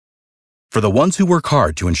For the ones who work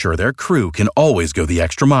hard to ensure their crew can always go the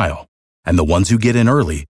extra mile, and the ones who get in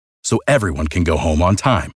early so everyone can go home on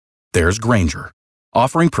time, there's Grainger,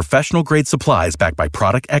 offering professional-grade supplies backed by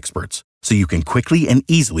product experts so you can quickly and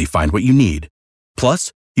easily find what you need.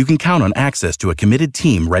 Plus, you can count on access to a committed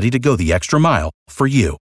team ready to go the extra mile for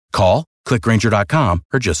you. Call, click Grainger.com,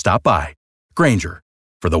 or just stop by. Grainger,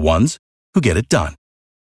 for the ones who get it done.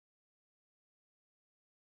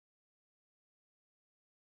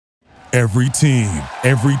 Every team,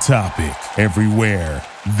 every topic, everywhere.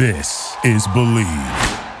 This is Believe.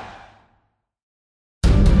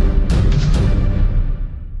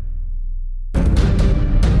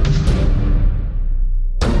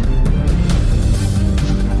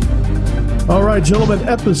 All right, gentlemen,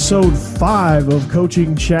 episode 5 of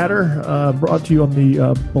Coaching Chatter, brought to you on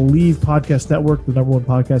the Believe Podcast Network, the number one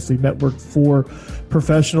podcasting network for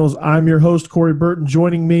professionals. I'm your host, Corey Burton.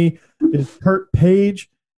 Joining me is Kurt Page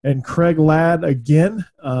and Craig Ladd again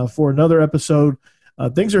for another episode.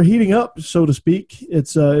 Things are heating up, so to speak.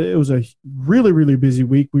 It was a really, really busy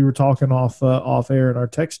week. We were talking off air in our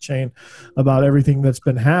text chain about everything that's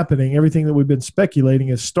been happening. Everything that we've been speculating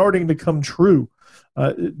is starting to come true.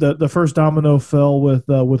 The first domino fell with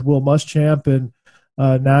Will Muschamp, and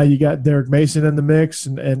now you got Derek Mason in the mix,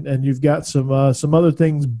 and you've got some other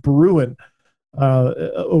things brewing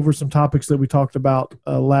over some topics that we talked about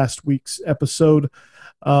last week's episode.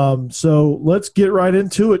 So let's get right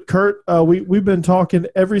into it, Kurt. We've been talking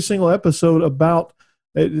every single episode about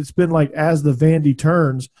it's been like as the Vandy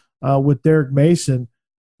turns with Derek Mason.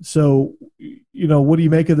 So what do you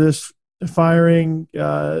make of this firing?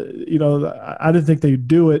 I didn't think they'd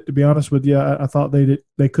do it, to be honest with you. I thought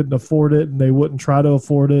they couldn't afford it, and they wouldn't try to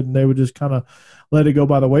afford it, and they would just kind of let it go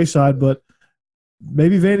by the wayside. But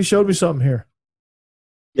maybe Vandy showed me something here.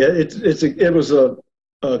 Yeah, it was a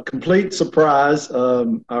complete surprise.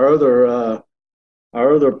 Our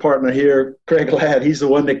other partner here, Craig Ladd, he's the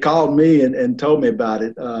one that called me and told me about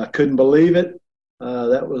it. Couldn't believe it.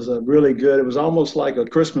 That was a really good. It was almost like a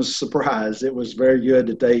Christmas surprise. It was very good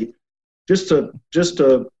that they just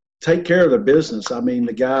to take care of their business. I mean,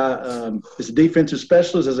 the guy is a defensive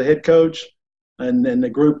specialist as a head coach, and the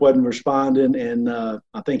group wasn't responding, and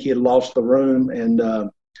I think he had lost the room,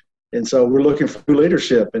 and so we're looking for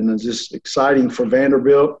leadership, and it's just exciting for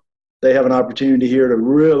Vanderbilt. They have an opportunity here to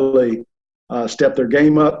really step their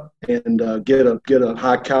game up and get a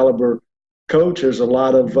high caliber coach. There's a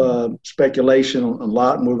lot of speculation on a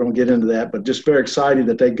lot, and we're going to get into that. But just very excited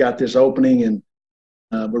that they've got this opening, and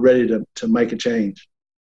we're ready to make a change.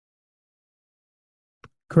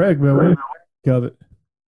 Craig, man, what do you think of it?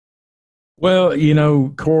 Well,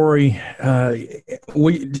 Corey,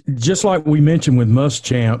 we just like we mentioned with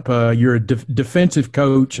Muschamp, you're a defensive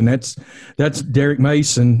coach, and that's Derek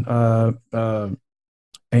Mason,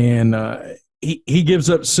 and he gives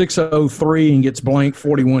up 603 and gets blanked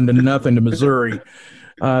 41-0 to Missouri.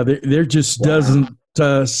 There just doesn't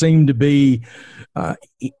seem to be.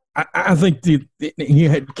 I think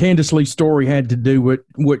Candace Lee's story had to do with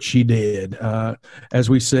what she did, as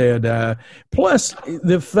we said. Plus,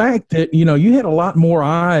 the fact that you had a lot more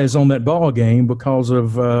eyes on that ball game because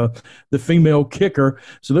of the female kicker,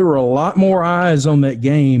 so there were a lot more eyes on that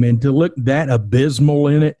game, and to look that abysmal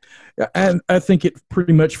in it, I think it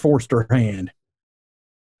pretty much forced her hand.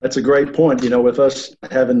 That's a great point. With us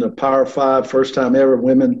having the Power 5 first time ever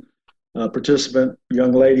women participant,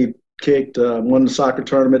 young lady. Kicked, won the soccer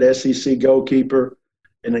tournament, SEC goalkeeper,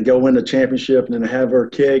 and then go win the championship, and then have her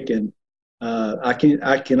kick. And I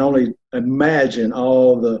can only imagine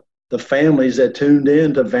all the families that tuned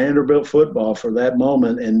in to Vanderbilt football for that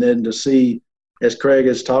moment, and then to see, as Craig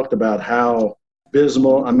has talked about, how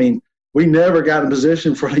abysmal. I mean, we never got in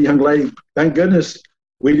position for a young lady. Thank goodness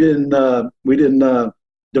we didn't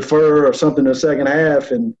defer or something in the second half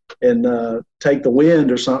and take the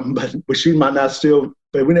wind or something. But she might not still.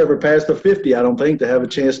 But we never passed the 50, I don't think, to have a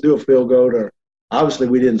chance to do a field goal. Or obviously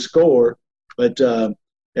we didn't score, but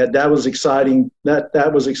that was exciting.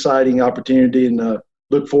 That was exciting opportunity, and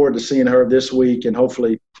look forward to seeing her this week. And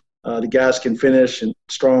hopefully the guys can finish and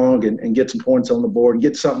strong and get some points on the board and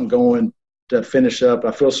get something going to finish up.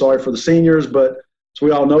 I feel sorry for the seniors, but as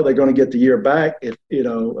we all know, they're going to get the year back if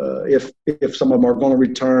some of them are going to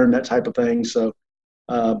return, that type of thing. So,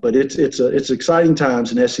 but it's exciting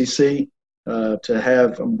times in SEC. To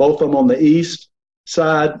have both of them on the east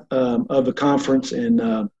side of the conference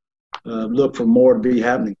and look for more to be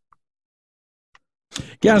happening.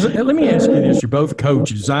 Guys, let me ask you this. You're both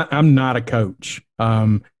coaches. I'm not a coach.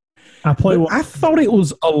 I thought it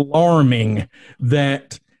was alarming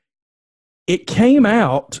that it came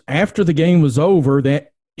out after the game was over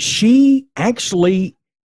that she actually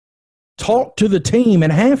talk to the team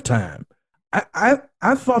at halftime.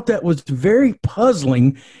 I thought that was very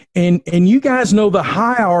puzzling, and you guys know the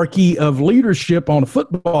hierarchy of leadership on a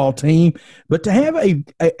football team, but to have a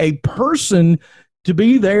person to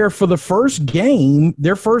be there for the first game,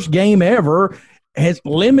 their first game ever, has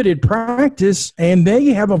limited practice, and they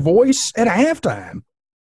have a voice at halftime.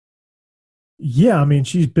 Yeah, I mean,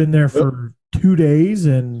 she's been there for 2 days,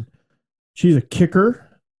 and she's a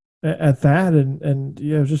kicker at that, and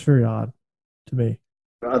yeah, it was just very odd to me.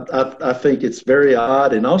 I think it's very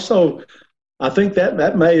odd, and also I think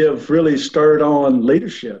that may have really stirred on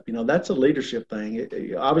leadership. You know, that's a leadership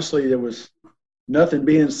thing. Obviously, there was nothing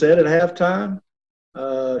being said at halftime.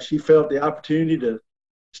 She felt the opportunity to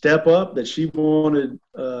step up, that she wanted.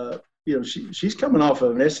 She's coming off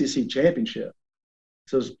of an SEC championship,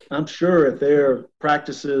 so I'm sure at their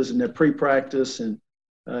practices and their pre-practice and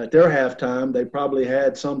at their halftime, they probably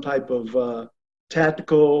had some type of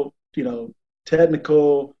technical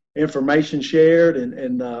information shared,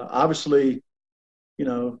 and obviously,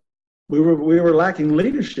 we were lacking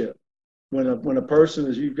leadership when a person,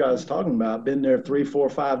 as you guys talking about, been there 3, 4,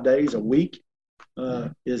 5 days a week,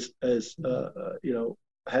 has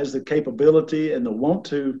the capability and the want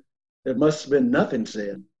to. There must have been nothing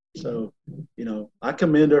said. So, I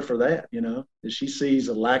commend her for that. That she sees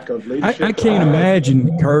a lack of leadership. I can't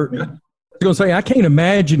imagine, Kurt. I was going to say, I can't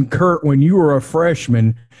imagine, Kurt, when you were a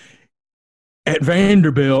freshman at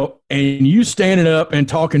Vanderbilt and you standing up and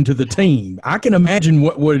talking to the team. I can imagine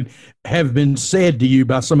what would have been said to you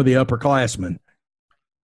by some of the upperclassmen.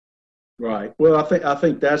 Right. Well, I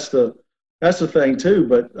think that's the thing too.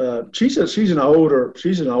 But she's an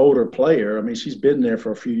older player. I mean, she's been there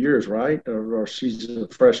for a few years, right? Or she's a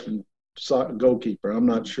freshman goalkeeper. I'm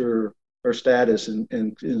not sure her status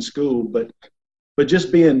in school, but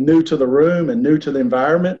just being new to the room and new to the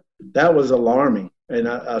environment, that was alarming. And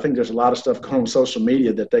I think there's a lot of stuff going on social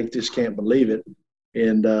media that they just can't believe it.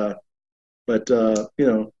 And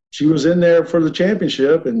she was in there for the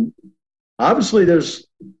championship, and obviously there's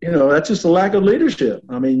that's just a lack of leadership.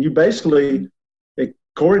 I mean, you basically,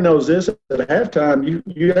 Corey knows this, at halftime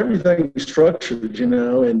you everything is structured,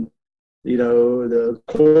 and the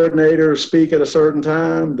coordinator speak at a certain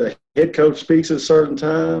time, the head coach speaks at a certain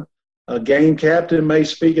time, a game captain may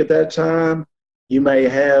speak at that time, you may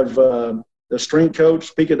have the strength coach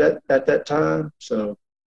speak at that time. So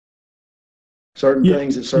certain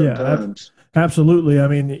things at certain times. Absolutely. I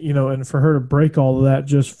mean, and for her to break all of that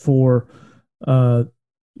just for,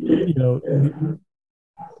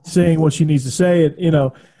 saying what she needs to say,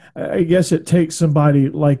 I guess it takes somebody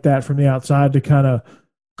like that from the outside to kind of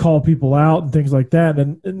call people out and things like that.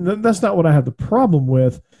 And that's not what I have the problem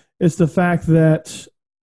with. It's the fact that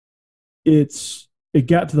it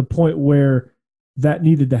got to the point where that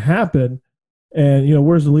needed to happen. And,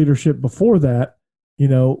 where's the leadership before that,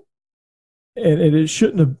 and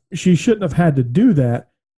she shouldn't have had to do that.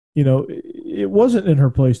 It wasn't in her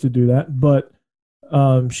place to do that, but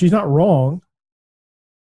she's not wrong.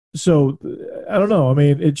 So I don't know. I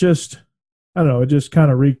mean, it just kind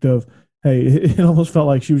of reeked of, hey, it almost felt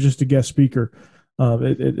like she was just a guest speaker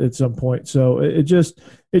at some point. So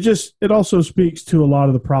it also speaks to a lot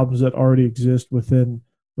of the problems that already exist within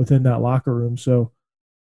that locker room. So,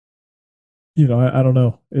 I don't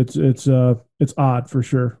know. It's odd for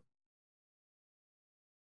sure.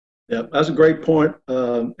 Yeah, that's a great point.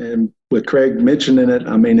 And with Craig mentioning it,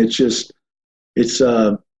 I mean, it's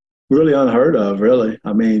really unheard of, really.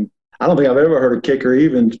 I mean, I don't think I've ever heard a kicker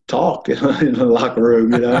even talk in the locker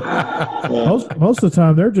room, Most of the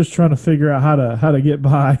time, they're just trying to figure out how to get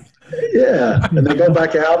by. Yeah, and they go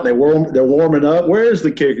back out and they're warming up. Where is the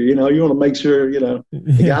kicker? You want to make sure. The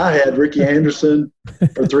guy had Ricky Anderson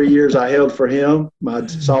for 3 years. I held for him. My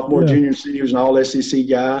sophomore, junior, and senior was an all SEC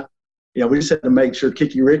guy. We just had to make sure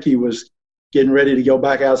Kicky Ricky was getting ready to go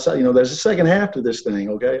back outside. There's a second half to this thing.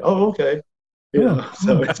 Okay. Oh, okay.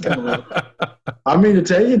 So it's kind of like, I mean to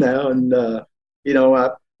tell you now, and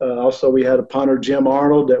also we had a punter, Jim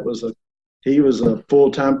Arnold, he was a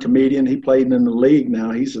full-time comedian. He played in the league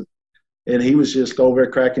now. And he was just over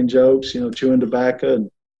there cracking jokes, chewing tobacco.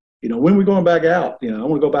 And, when we going back out? I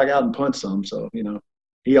want to go back out and punt some. So,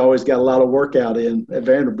 he always got a lot of workout in at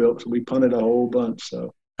Vanderbilt. So we punted a whole bunch.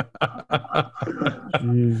 So.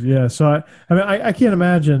 Jeez, yeah. So, I can't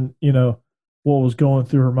imagine, what was going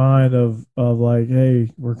through her mind of like, hey,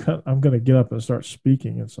 I'm going to get up and start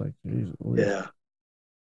speaking. It's like, geez, yeah.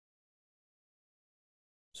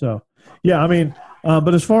 So, yeah, I mean,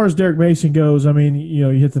 but as far as Derek Mason goes, I mean, you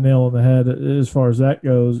hit the nail on the head. As far as that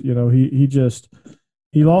goes,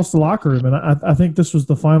 he lost the locker room, and I think this was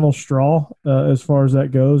the final straw as far as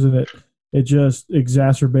that goes, and It just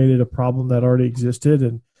exacerbated a problem that already existed,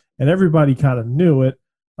 and everybody kind of knew it,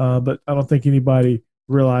 but I don't think anybody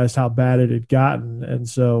realized how bad it had gotten, and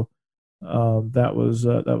so that was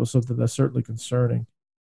something that's certainly concerning.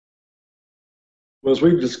 Well, as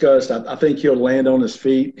we've discussed, I think he'll land on his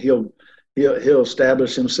feet. He'll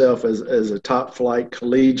establish himself as a top flight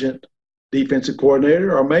collegiate defensive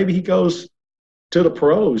coordinator, or maybe he goes to the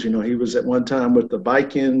pros. You know, he was at one time with the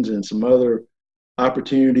Vikings and some other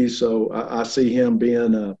opportunities. So I see him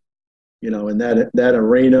being, in that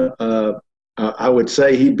arena. I would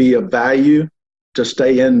say he'd be of value to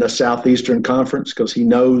stay in the Southeastern Conference because he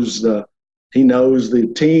knows the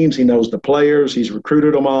teams, he knows the players, he's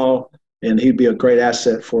recruited them all, and he'd be a great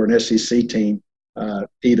asset for an SEC team,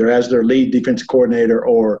 either as their lead defensive coordinator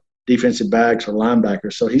or defensive backs or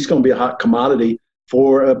linebackers. So he's going to be a hot commodity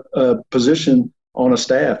for a position on a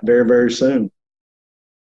staff very, very soon.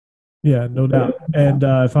 Yeah, no doubt. And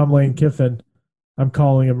if I'm Lane Kiffin, I'm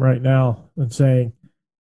calling him right now and saying,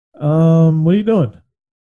 what are you doing?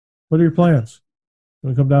 What are your plans? You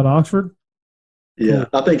want to come down to Oxford? Yeah,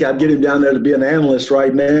 cool. I think I'd get him down there to be an analyst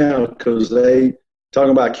right now because they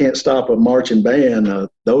talking about can't stop a marching band.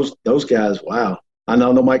 Those guys, wow. I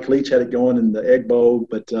know Mike Leach had it going in the Egg Bowl,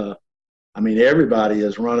 but everybody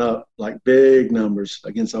has run up like big numbers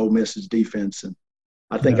against Ole Miss's defense, and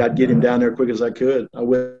I think I'd get him down there quick as I could. I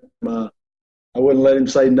wouldn't let him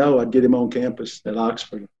say no. I'd get him on campus at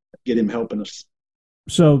Oxford, get him helping us.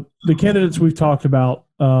 So the candidates we've talked about,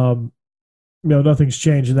 nothing's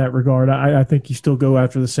changed in that regard. I think you still go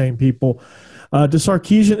after the same people. Does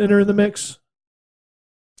Sarkisian enter in the mix?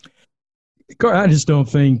 I just don't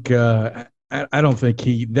think I don't think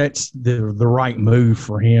that's the right move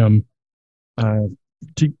for him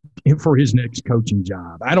for his next coaching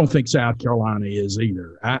job. I don't think South Carolina is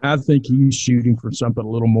either. I think he's shooting for something a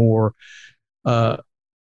little more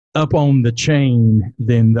up on the chain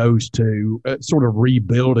than those two, sort of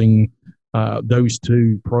rebuilding those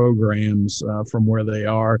two programs from where they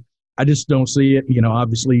are. I just don't see it.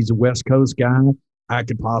 Obviously he's a West Coast guy. I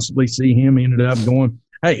could possibly see him ended up going,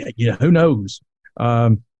 hey, who knows?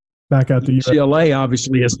 Back out to UCLA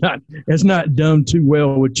obviously has not done too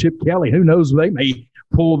well with Chip Kelly. Who knows? They may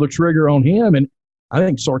pull the trigger on him, and I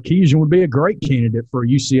think Sarkisian would be a great candidate for a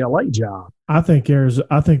UCLA job. I think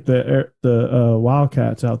the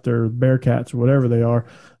Wildcats out there, Bearcats or whatever they are,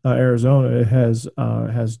 Arizona has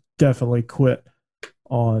definitely quit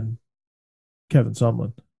on Kevin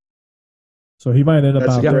Sumlin. So he might end up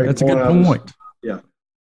out there. That's a good point.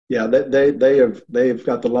 Yeah, they've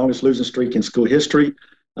got the longest losing streak in school history.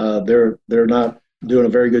 They're not doing a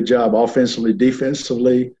very good job offensively,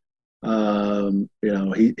 defensively.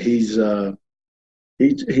 He's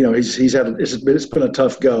it's been a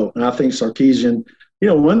tough go, and I think Sarkisian.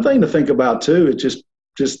 One thing to think about too is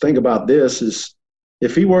just think about this is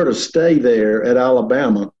if he were to stay there at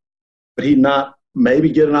Alabama, but he not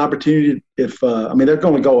maybe get an opportunity if they're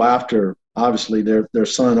going to go after obviously their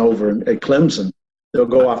son over at Clemson. They'll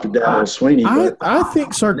go after Dabo Swinney. I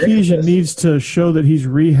think Sarkisian needs to show that he's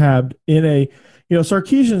rehabbed in a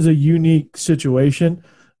Sarkisian's a unique situation.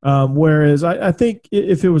 Whereas I think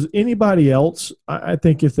if it was anybody else, I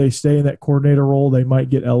think if they stay in that coordinator role, they might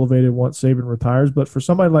get elevated once Saban retires. But for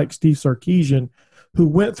somebody like Steve Sarkisian, who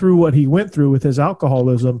went through what he went through with his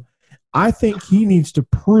alcoholism, I think he needs to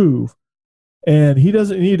prove, and he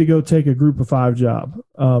doesn't need to go take a Group of 5 job.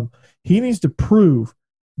 He needs to prove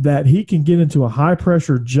that he can get into a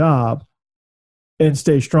high-pressure job and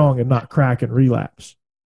stay strong and not crack and relapse.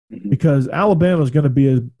 Because Alabama is going to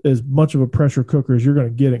be as much of a pressure cooker as you're going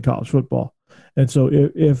to get in college football. And so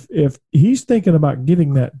if he's thinking about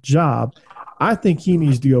getting that job, I think he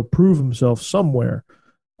needs to go prove himself somewhere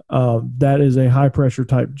that is a high-pressure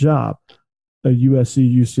type job, a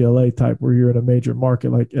USC, UCLA type where you're in a major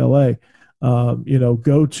market like LA. Go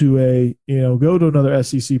to another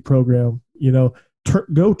SEC program,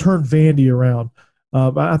 go turn Vandy around.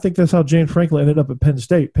 I think that's how James Franklin ended up at Penn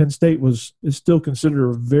State. Penn State is still considered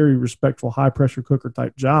a very respectful, high-pressure cooker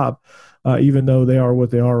type job, even though they are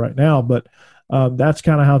what they are right now. But that's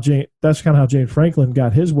kind of how James Franklin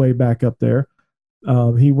got his way back up there.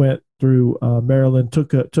 He went through Maryland,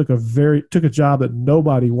 took a job that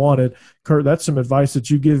nobody wanted. Kurt, that's some advice that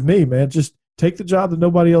you give me, man. Just take the job that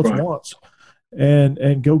nobody else wants,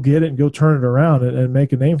 and go get it and go turn it around and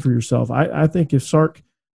make a name for yourself. I think if Sark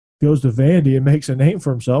goes to Vandy and makes a name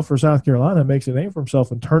for himself, or South Carolina makes a name for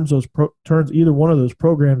himself and turns either one of those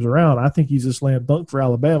programs around, I think he's a slam dunk for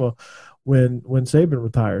Alabama when Saban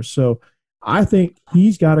retires. So I think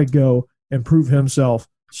he's got to go and prove himself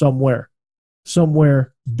somewhere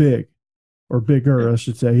big, or bigger, I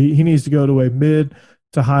should say. He needs to go to a mid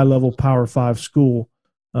to high-level Power 5 school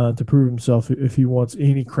to prove himself if he wants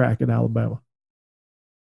any crack at Alabama.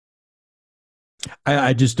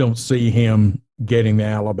 I just don't see him getting the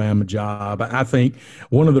Alabama job. I think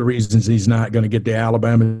one of the reasons he's not going to get the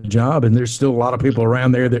Alabama job, and there's still a lot of people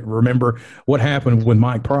around there that remember what happened with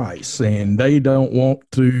Mike Price, and they don't want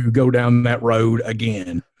to go down that road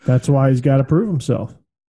again. That's why he's got to prove himself.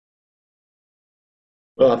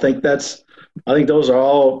 Well, I think those are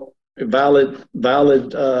all valid.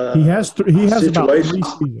 He has about 3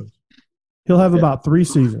 seasons. He'll have about 3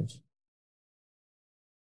 seasons.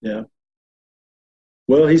 Yeah.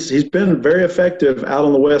 Well, he's been very effective out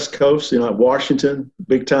on the West Coast. At Washington,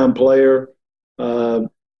 big time player.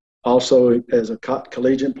 Also as a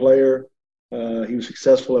collegiate player, he was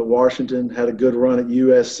successful at Washington. Had a good run at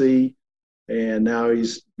USC, and now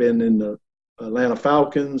he's been in the Atlanta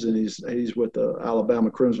Falcons, and he's with the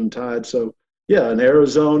Alabama Crimson Tide. So yeah, in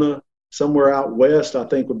Arizona, somewhere out west, I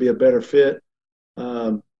think would be a better fit.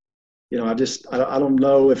 I don't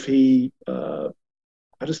know if he. I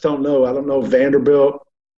just don't know. I don't know if Vanderbilt.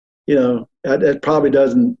 That probably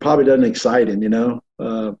doesn't excite him.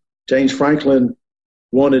 James Franklin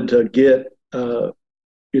wanted to get.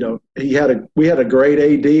 We had a great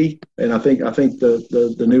AD, and I think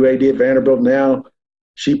the new AD at Vanderbilt now.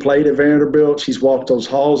 She played at Vanderbilt. She's walked those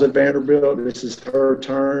halls at Vanderbilt. This is her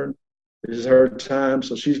turn. This is her time.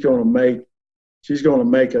 So she's going to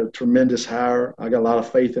make a tremendous hire. I got a lot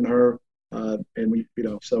of faith in her, and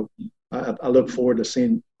so I look forward to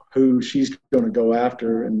seeing who she's going to go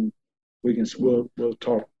after, and we'll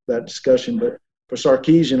talk that discussion. But for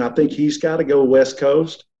Sarkisian, I think he's got to go West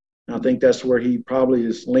Coast. And I think that's where he probably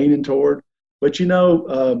is leaning toward. But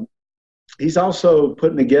he's also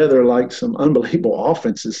putting together like some unbelievable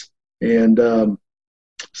offenses, and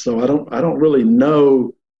so I don't really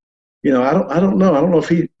know. I don't know. I don't know if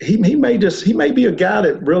he may be a guy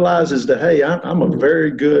that realizes that, hey, I'm a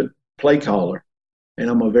very good play caller, and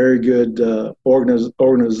I'm a very good my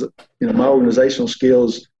organizational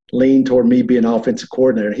skills lean toward me being offensive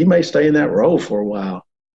coordinator. He may stay in that role for a while.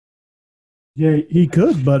 Yeah, he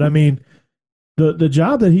could, but I mean, the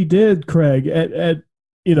job that he did, Craig, at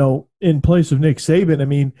in place of Nick Saban, I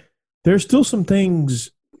mean, there's still some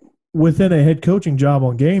things within a head coaching job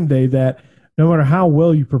on game day that no matter how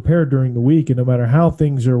well you prepare during the week and no matter how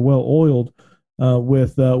things are well oiled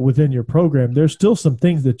within your program, there's still some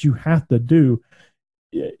things that you have to do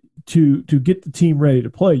to get the team ready to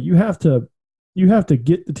play. You have to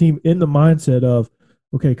get the team in the mindset of,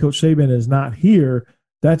 okay, Coach Saban is not here.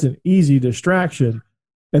 That's an easy distraction.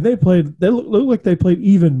 And they look like they played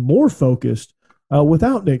even more focused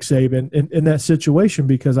without Nick Saban in that situation,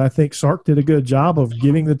 because I think Sark did a good job of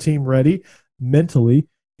getting the team ready mentally.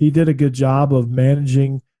 He did a good job of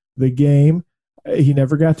managing the game. He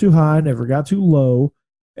never got too high, never got too low.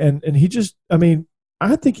 And he just, I mean,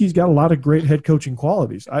 I think he's got a lot of great head coaching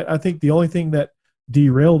qualities. I think the only thing that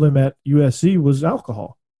derailed him at USC was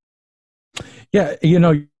alcohol. Yeah,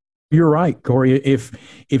 you're right, Corey.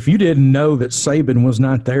 If you didn't know that Saban was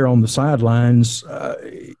not there on the sidelines,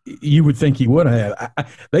 you would think he would have.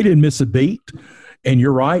 They didn't miss a beat, and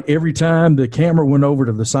you're right. Every time the camera went over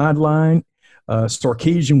to the sideline,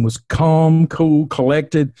 Sarkisian was calm, cool,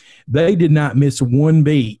 collected. They did not miss one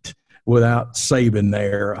beat without Saban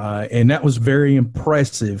there, and that was very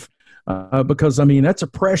impressive. Because I mean that's a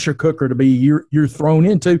pressure cooker to be you're thrown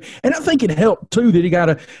into, and I think it helped too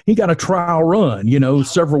that he got a trial run,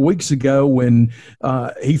 several weeks ago when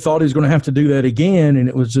he thought he was going to have to do that again, and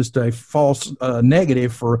it was just a false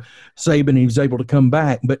negative for Saban. He was able to come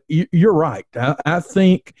back, but you're right. I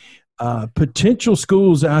think potential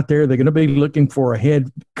schools out there they're going to be looking for a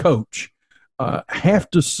head coach have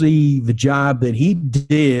to see the job that he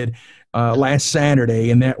did last Saturday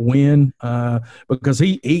in that win because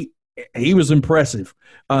he was impressive.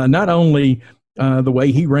 Not only the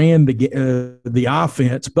way he ran the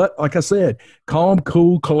offense, but like I said, calm,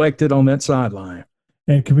 cool, collected on that sideline,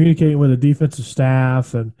 and communicating with the defensive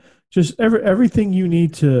staff, and just everything you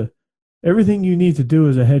need to do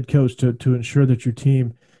as a head coach to ensure that your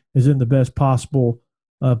team is in the best possible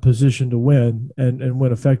position to win and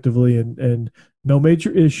win effectively, and no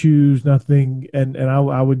major issues, nothing. And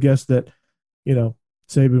I would guess that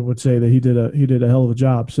Saban would say that he did a hell of a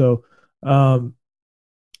job. So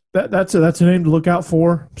that's a name to look out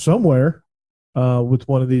for somewhere with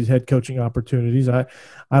one of these head coaching opportunities. I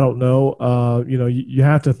don't know. You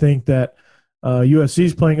have to think that USC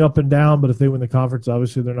is playing up and down, but if they win the conference,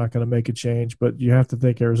 obviously they're not going to make a change. But you have to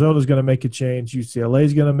think Arizona's going to make a change. UCLA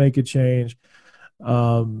is going to make a change.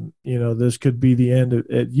 This could be the end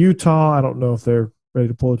at Utah. I don't know if they're ready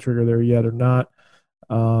to pull the trigger there yet or not.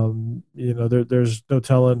 There's no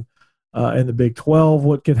telling in the Big 12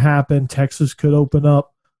 what could happen. Texas could open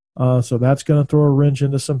up, so that's going to throw a wrench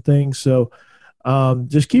into some things. So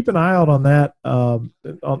just keep an eye out on that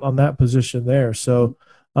on that position there. So,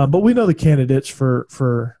 but we know the candidates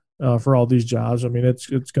for all these jobs. I mean, it's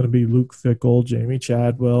going to be Luke Fickell, Jamie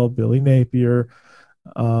Chadwell, Billy Napier,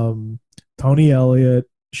 Tony Elliott,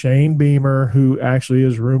 Shane Beamer, who actually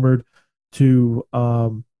is rumored to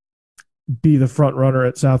be the front runner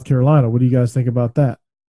at South Carolina. What do you guys think about that?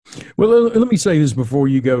 Well, let me say this before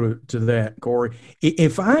you go to that, Corey.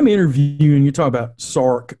 If I'm interviewing, you talk about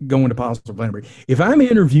Sark going to Possible Flannery. If I'm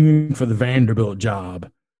interviewing for the Vanderbilt job,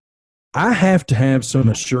 I have to have some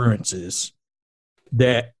assurances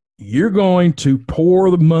that you're going to pour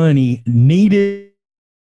the needed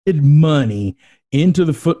money into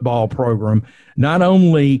the football program, not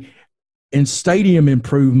only in stadium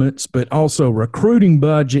improvements, but also recruiting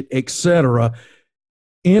budget, et cetera,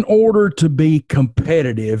 in order to be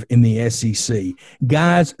competitive in the SEC.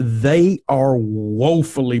 Guys, they are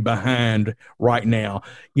woefully behind right now.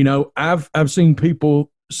 You know, I've seen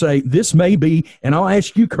people say this may be, and I'll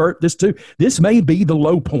ask you, Kurt, this too, this may be the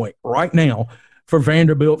low point right now for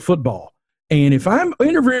Vanderbilt football. And if I'm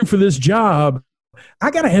interviewing for this job,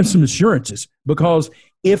 I got to have some assurances, because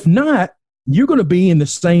if not, you're going to be in the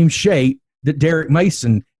same shape that Derek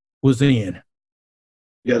Mason was in.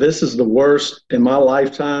 Yeah, this is the worst in my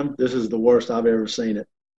lifetime. This is the worst I've ever seen it.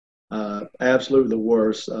 Absolutely the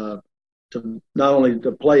worst. To not only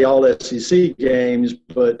to play all SEC games,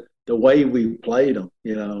 but the way we played them.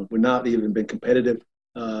 You know, we've not even been competitive,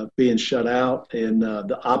 being shut out, and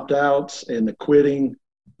the opt-outs and the quitting.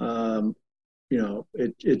 It's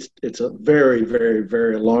a very, very,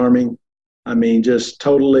 very alarming. I mean, just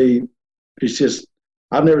totally. It's just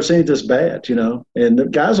I've never seen it this bad. You know, and the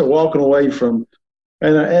guys are walking away from.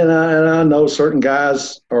 And I know certain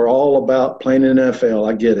guys are all about playing in the NFL.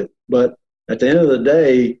 I get it. But at the end of the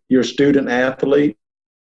day, you're a student athlete,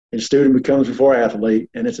 and student becomes before athlete,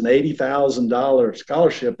 and it's an $80,000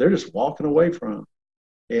 scholarship they're just walking away from.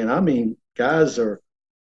 And, I mean,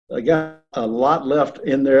 they got a lot left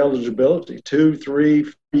in their eligibility, 2, 3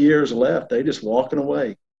 years left. They just walking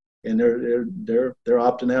away, and they're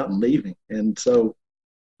opting out and leaving. And so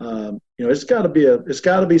it's got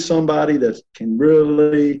to be somebody that can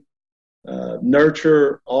really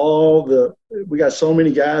nurture we got so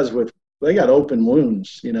many guys they got open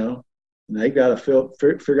wounds, you know, and they got to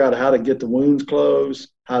figure out how to get the wounds closed,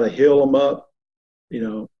 how to heal them up, you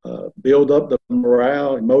know, build up the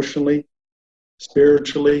morale emotionally,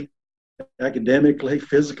 spiritually, academically,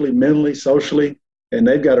 physically, mentally, socially, and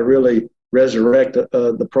they've got to really resurrect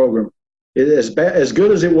the program. As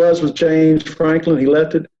good as it was with James Franklin, he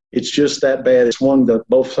left it. It's just that bad. It swung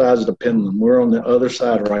both sides of the pendulum. We're on the other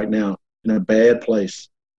side right now in a bad place.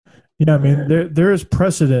 Yeah, I mean, there is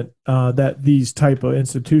precedent that these type of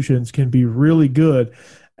institutions can be really good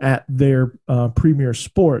at their premier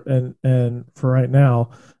sport, and for right now,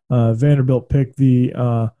 Vanderbilt picked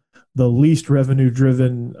the least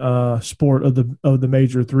revenue-driven sport of the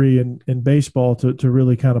major three in baseball to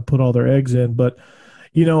really kind of put all their eggs in, but.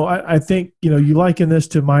 You know, I think, you know, you liken this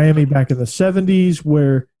to Miami back in the 70s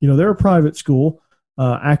where, you know, they're a private school,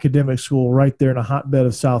 academic school right there in a hotbed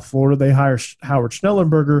of South Florida. They hire Howard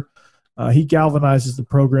Schnellenberger. He galvanizes the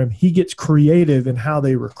program. He gets creative in how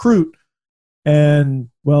they recruit. And,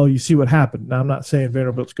 well, you see what happened. Now, I'm not saying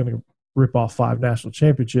Vanderbilt's going to rip off 5 national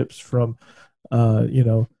championships from,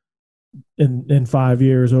 in 5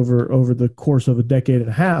 years over the course of a decade and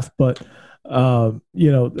a half, but –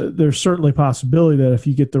 there's certainly a possibility that if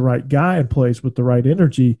you get the right guy in place with the right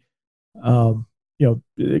energy,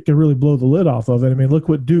 it can really blow the lid off of it. I mean, look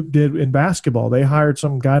what Duke did in basketball. They hired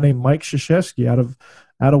some guy named Mike Krzyzewski out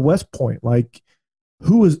of West Point. Like,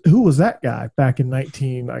 who was that guy back in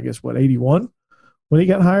 81 when he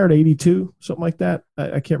got hired, 82, something like that.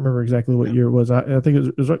 I can't remember exactly what year it was. I think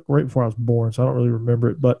it was right before I was born, so I don't really remember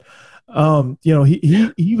it. But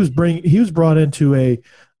he was brought into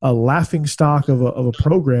a laughing stock of a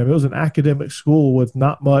program. It was an academic school with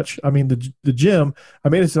not much. I mean, the gym, I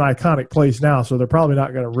mean, it's an iconic place now, so they're probably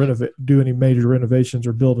not going to do any major renovations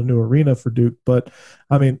or build a new arena for Duke. But,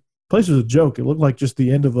 I mean, the place was a joke. It looked like just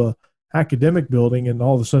the end of a academic building, and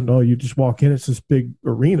all of a sudden, you just walk in, it's this big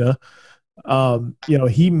arena.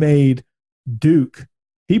 He made Duke.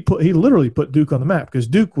 He literally put Duke on the map because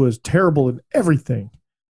Duke was terrible in everything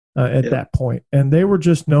at that point. And they were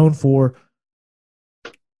just known for –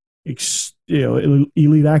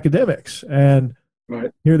 elite academics, and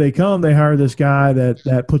here they come. They hire this guy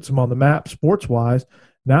that puts them on the map sports wise.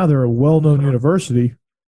 Now they're a well-known university.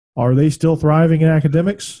 Are they still thriving in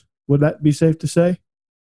academics? Would that be safe to say?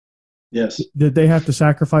 Yes. Did they have to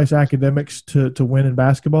sacrifice academics to win in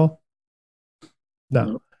basketball?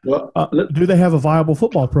 No. Well, do they have a viable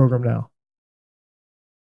football program now?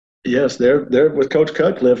 Yes, they're with Coach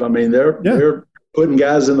Cutcliffe. I mean, they're putting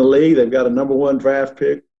guys in the league. They've got a number 1 draft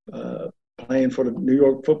pick playing for the New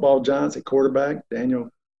York Football Giants at quarterback, Daniel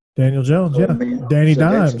Jones. So, yeah, I mean, Danny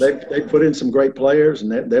Dimes. They put in some great players,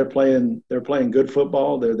 and they're playing good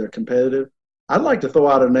football. They're competitive. I'd like to throw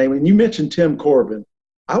out a name, and you mentioned Tim Corbin.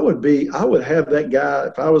 I would have that guy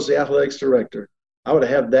if I was the athletics director. I would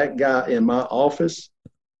have that guy in my office,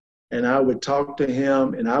 and I would talk to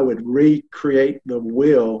him, and I would recreate the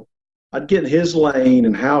will. I'd get in his lane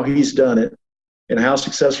and how he's done it, and how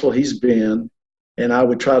successful he's been, and I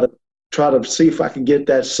would try to see if I could get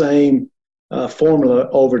that same formula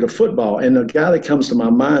over to football. And the guy that comes to my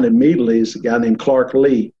mind immediately is a guy named Clark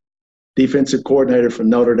Lee, defensive coordinator for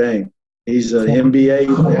Notre Dame. He's an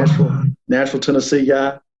NBA Nashville, Tennessee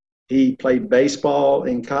guy. He played baseball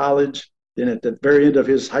in college. Then at the very end of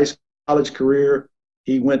his college career,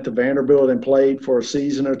 he went to Vanderbilt and played for a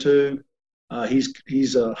season or two.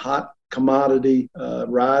 He's a hot commodity,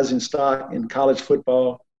 rising stock in college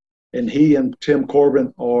football. And he and Tim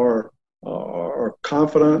Corbin are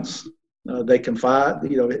confidants. They confide,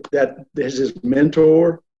 that is his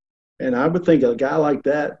mentor. And I would think a guy like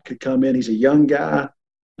that could come in. He's a young guy.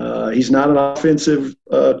 He's not an offensive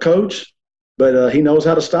coach, but he knows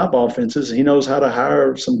how to stop offenses. He knows how to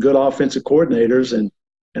hire some good offensive coordinators,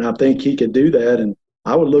 and I think he could do that. And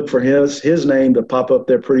I would look for his name to pop up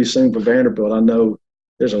there pretty soon for Vanderbilt. I know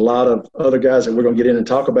there's a lot of other guys that we're going to get in and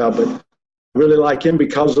talk about, but I really like him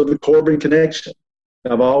because of the Corbin connection.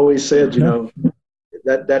 I've always said,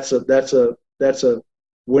 that's a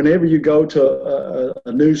whenever you go to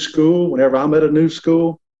a new school, whenever I'm at a new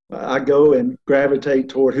school, I go and gravitate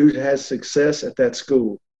toward who has success at that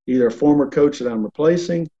school, either a former coach that I'm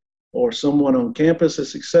replacing or someone on campus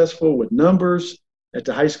that's successful with numbers at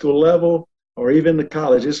the high school level or even the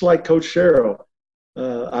college. It's like Coach Sherrill.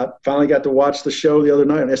 I finally got to watch the show the other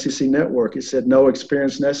night on SEC Network. It said, "No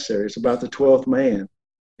experience necessary." It's about the 12th man.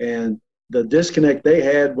 And the disconnect they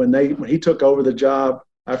had when he took over the job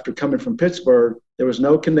after coming from Pittsburgh, there was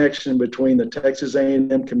no connection between the Texas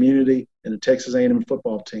A&M community and the Texas A&M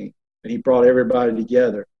football team. And he brought everybody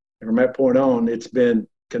together. And from that point on, it's been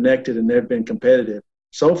connected and they've been competitive.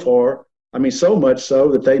 So far, so much so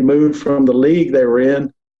that they moved from the league they were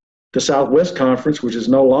in, the Southwest Conference, which is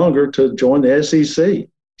no longer, to join the SEC.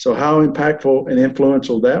 So how impactful and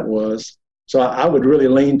influential that was. So I would really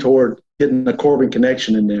lean toward getting the Corbin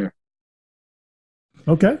connection in there.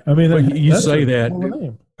 Okay. You say that.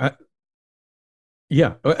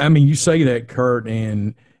 You say that, Kurt,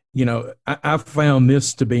 and, I found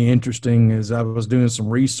this to be interesting as I was doing some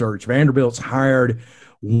research. Vanderbilt's hired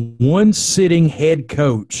one sitting head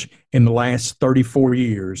coach in the last 34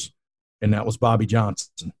 years, and that was Bobby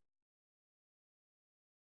Johnson.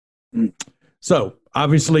 So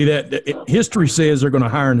obviously that history says they're going to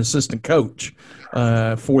hire an assistant coach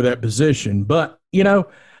for that position. But,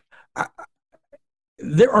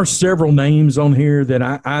 there are several names on here that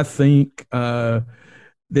I think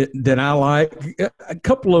that I like. A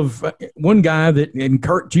couple of one guy that, and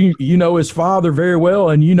Kurt, you know his father very well,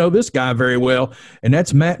 and you know this guy very well, and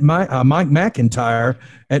that's Mike McIntyre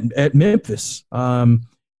at Memphis.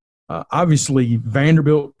 Obviously,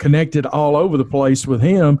 Vanderbilt connected all over the place with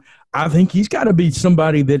him. I think he's got to be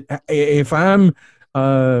somebody that if I'm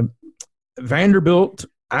Vanderbilt,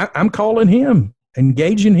 I'm calling him,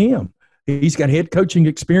 engaging him. He's got head coaching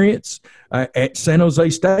experience at San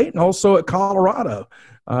Jose State and also at Colorado.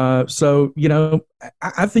 So,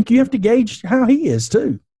 I think you have to gauge how he is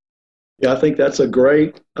too. Yeah, I think that's a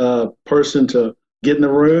great person to get in the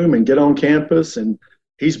room and get on campus. And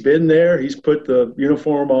he's been there. He's put the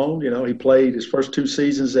uniform on. He played his first 2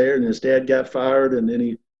 seasons there, and his dad got fired, and then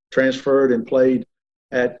he transferred and played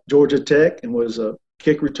at Georgia Tech and was a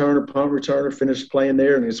kick returner, punt returner, finished playing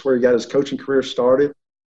there, and it's where he got his coaching career started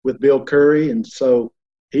with Bill Curry. And so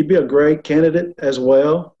he'd be a great candidate as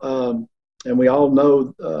well. And we all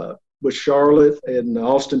know with Charlotte and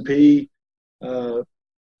Austin Peay,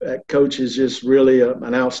 that coach is just really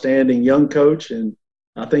an outstanding young coach. And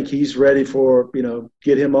I think he's ready for,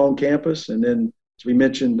 get him on campus. And then, as we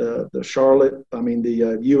mentioned, the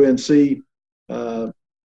UNC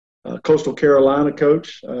Coastal Carolina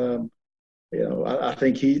coach, I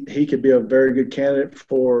think he could be a very good candidate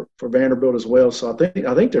for Vanderbilt as well. So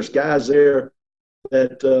I think there's guys there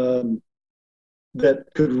that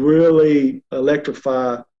could really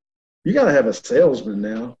electrify. You got to have a salesman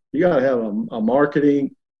now. You got to have a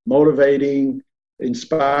marketing, motivating,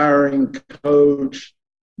 inspiring coach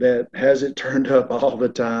that has it turned up all the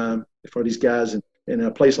time for these guys. And in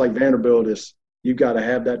a place like Vanderbilt, you've got to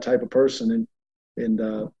have that type of person. And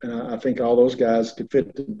I think all those guys could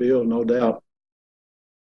fit the bill, no doubt.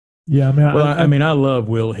 Yeah, I mean, I love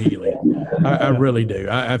Will Healy. I really do.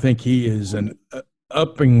 I think he is an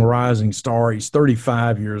upping, rising star. He's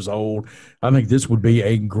 35 years old. I think this would be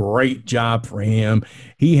a great job for him.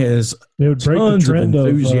 He has it would break tons the trend of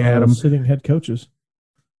enthusiasm. Of sitting head coaches.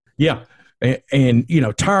 Yeah. And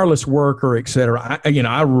tireless worker, et cetera.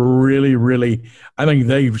 I really think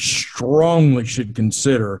they strongly should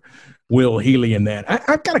consider Will Healy in that.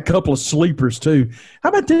 I've got a couple of sleepers too. How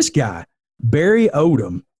about this guy, Barry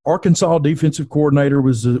Odom, Arkansas defensive coordinator,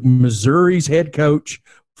 was Missouri's head coach,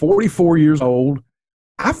 44 years old.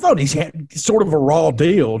 I thought he's had sort of a raw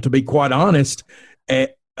deal, to be quite honest,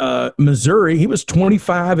 at Missouri. He was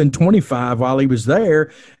 25-25 while he was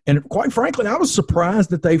there. And quite frankly, I was surprised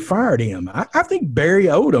that they fired him. I think Barry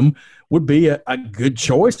Odom would be a good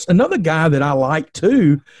choice. Another guy that I like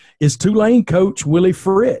too is Tulane coach Willie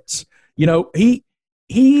Fritz.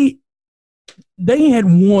 They had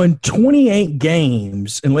won 28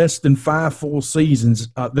 games in less than 5 full seasons.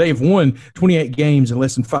 They've won 28 games in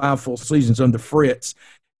less than 5 full seasons under Fritz.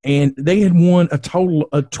 And they had won a total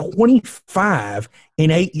of 25 in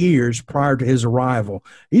 8 years prior to his arrival.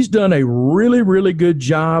 He's done a really, really good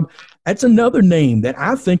job. That's another name that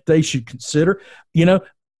I think they should consider.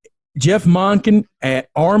 Jeff Monken at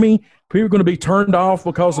Army, people are going to be turned off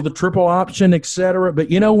because of the triple option, et cetera. But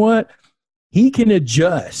you know what? He can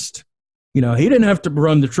adjust. He didn't have to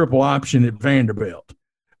run the triple option at Vanderbilt.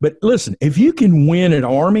 But listen, if you can win at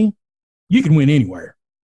Army, you can win anywhere.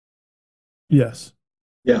 Yes.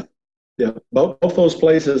 Yeah. Both those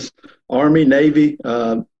places, Army, Navy,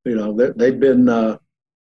 they've been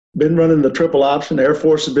running the triple option. Air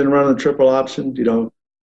Force has been running the triple option.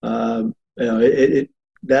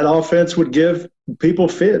 That offense would give people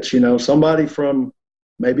fits. Somebody from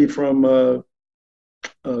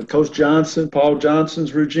Coach Johnson, Paul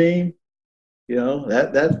Johnson's regime.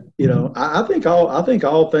 I think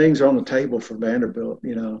all things are on the table for Vanderbilt.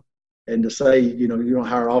 And to say, you don't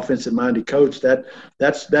hire an offensive-minded coach,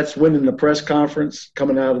 that's winning the press conference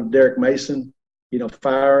coming out of Derek Mason,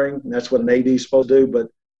 firing. And that's what an AD is supposed to do. But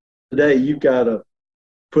today you've got to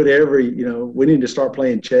put we need to start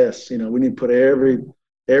playing chess. We need to put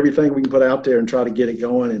everything we can put out there and try to get it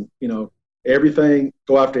going. And, everything,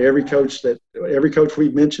 go after every coach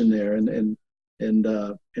we've mentioned there and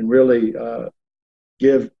really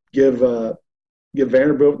give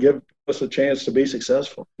Vanderbilt, give us a chance to be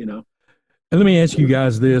successful, And let me ask you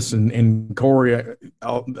guys this, and Corey,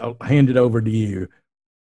 I'll hand it over to you.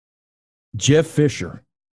 Jeff Fisher,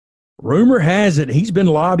 rumor has it he's been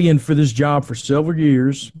lobbying for this job for several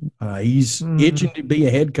years. He's itching to be a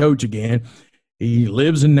head coach again. He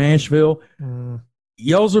lives in Nashville.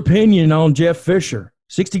 Y'all's opinion on Jeff Fisher,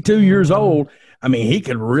 62 years old. I mean, he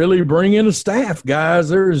could really bring in a staff, guys.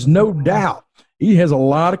 There is no doubt. He has a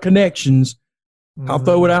lot of connections. I'll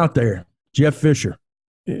throw it out there. Jeff Fisher.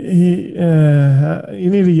 You need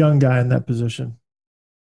a young guy in that position.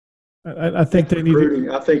 I think they need.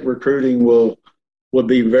 I think recruiting would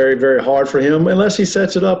be very, very hard for him unless he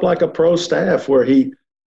sets it up like a pro staff where he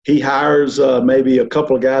hires maybe a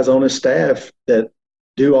couple of guys on his staff that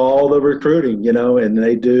do all the recruiting, and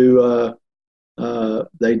they do the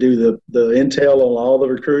intel on all the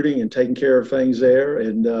recruiting and taking care of things there,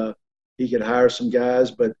 and he could hire some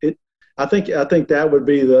guys. But I think that would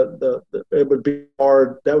be it would be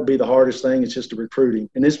hard. That would be the hardest thing. It's just the recruiting,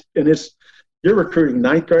 and you're recruiting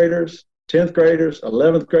 9th graders, 10th graders,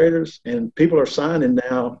 11th graders, and people are signing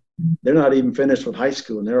now. They're not even finished with high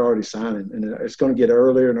school, and they're already signing, and it's going to get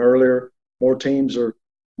earlier and earlier.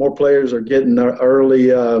 More players are getting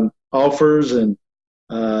early offers, and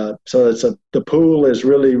so the pool is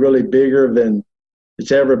really, really bigger than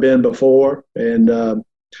it's ever been before. And on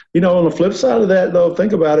the flip side of that, though,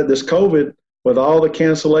 think about it. This COVID, with all the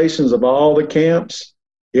cancellations of all the camps,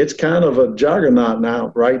 it's kind of a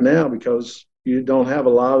juggernaut right now because you don't have a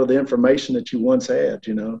lot of the information that you once had.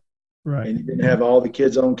 Right. And you didn't have all the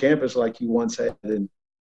kids on campus like you once had, and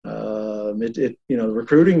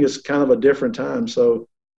recruiting is kind of a different time. So.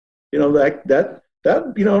 I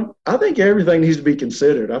think everything needs to be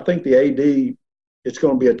considered. I think the AD, it's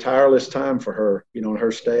going to be a tireless time for her, and her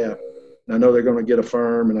staff. And I know they're going to get a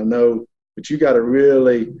firm, but you got to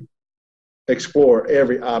really explore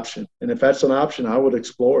every option. And if that's an option, I would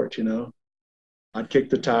explore it, I'd kick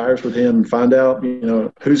the tires with him and find out,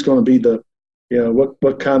 who's going to be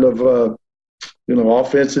what kind of,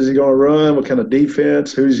 offense is he going to run, what kind of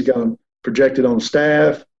defense, who's he going to project it on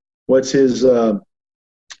staff, what's his,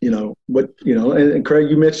 and Craig,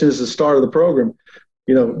 you mentioned as the start of the program,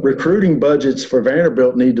 recruiting budgets for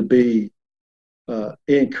Vanderbilt need to be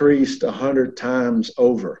increased 100 times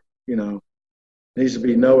over. Needs to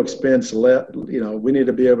be no expense left. We need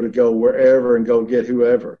to be able to go wherever and go get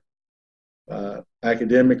whoever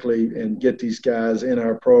academically and get these guys in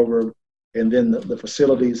our program, and then the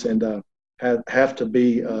facilities and have to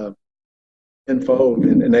be tenfold,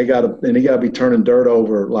 and he got to be turning dirt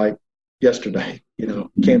over like yesterday.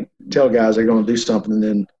 Can't tell guys they're going to do something and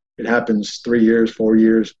then it happens 3 years, 4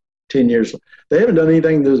 years, 10 years. They haven't done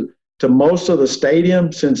anything to most of the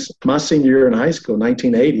stadium since my senior year in high school,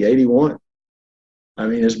 1980, 81. I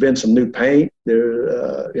mean, there's been some new paint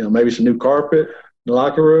there, maybe some new carpet in the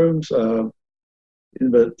locker rooms. But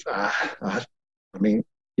I mean,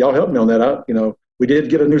 y'all helped me on that. We did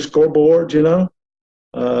get a new scoreboard,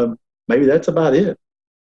 maybe that's about it.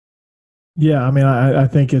 Yeah. I mean, I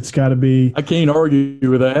think it's gotta be, I can't argue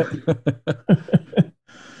with that.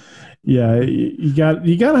 Yeah. You got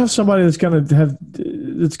to have somebody that's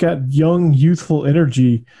got young, youthful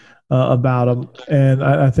energy about them. And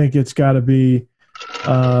I think it's gotta be,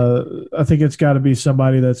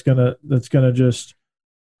 somebody that's gonna just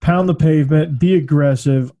pound the pavement, be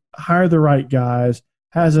aggressive, hire the right guys,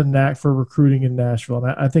 has a knack for recruiting in Nashville.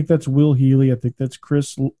 And I think that's Will Healy. I think that's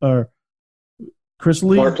Chris Lee.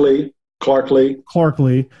 Clark Lee.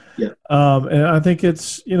 Yeah. And I think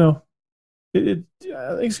it's, I think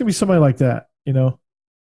it's gonna be somebody like that,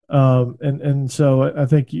 and so I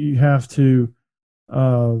think you have to,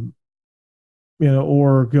 or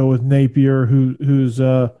go with Napier, who's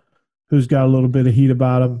got a little bit of heat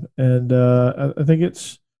about him, and I think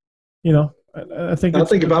it's, I think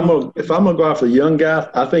if I'm gonna go after the young guy,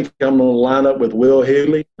 I think I'm gonna line up with Will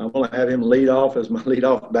Healy. I'm gonna have him lead off as my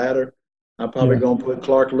leadoff batter. I'm probably gonna put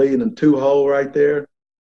Clark Lee in the 2-hole right there,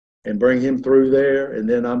 and bring him through there, and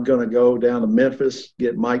then I'm gonna go down to Memphis,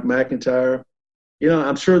 get Mike McIntyre.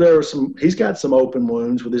 I'm sure he's got some open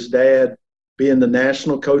wounds with his dad being the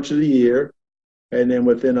national coach of the year. And then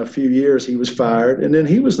within a few years, he was fired. And then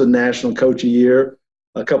he was the national coach of the year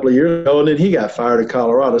a couple of years ago, and then he got fired at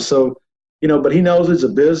Colorado. So, but he knows it's a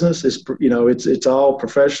business. It's all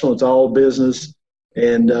professional. It's all business.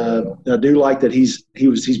 And I do like that he's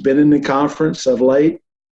been in the conference of late.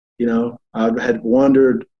 I had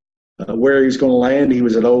wondered where he's going to land. He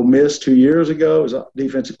was at Ole Miss 2 years ago as a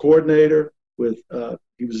defensive coordinator.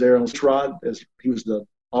 He was there on Rod as he was the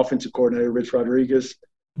offensive coordinator, Rich Rodriguez.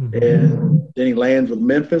 Mm-hmm. And then he lands with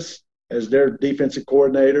Memphis as their defensive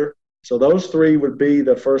coordinator. So those three would be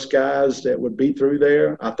the first guys that would be through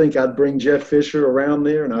there. I think I'd bring Jeff Fisher around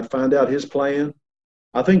there and I'd find out his plan.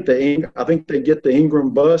 I think they get the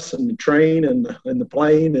Ingram bus and the train and the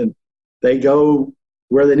plane, and they go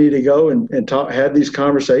where they need to go and have these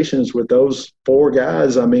conversations with those 4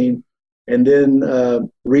 guys. I mean, and then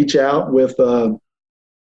reach out with a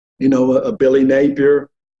Billy Napier.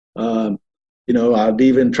 I'd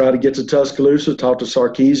even try to get to Tuscaloosa, talk to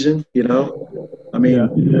Sarkisian, I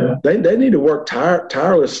mean, They need to work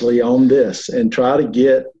tirelessly on this and try to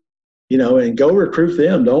get, and go recruit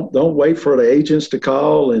them. Don't wait for the agents to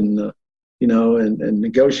call and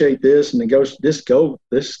negotiate this and go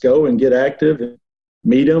and get active and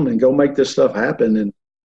meet them and go make this stuff happen. And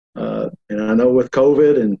I know with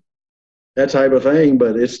COVID and that type of thing,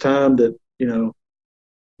 but it's time that,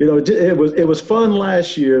 it was fun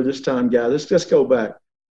last year this time, guys. Let's go back.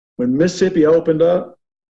 When Mississippi opened up,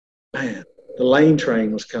 man, the Lane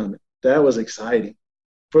train was coming. That was exciting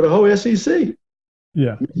for the whole SEC.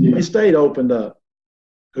 Yeah. Mississippi State opened up.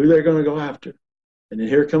 Who they're going to go after. And then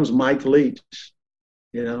here comes Mike Leach,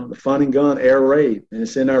 the Fun and Gun Air Raid, and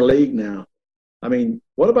it's in our league now. I mean,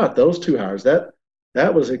 what about those 2 hires? That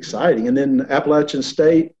was exciting. And then Appalachian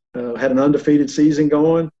State had an undefeated season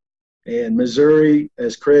going. And Missouri,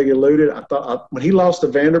 as Craig alluded, I thought when he lost to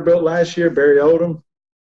Vanderbilt last year, Barry Odom,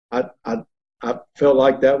 I felt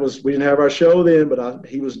like we didn't have our show then, but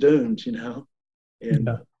he was doomed, And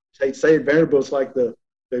they say Vanderbilt's like the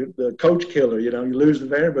coach killer, you lose to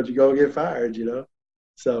Vanderbilt, you go get fired,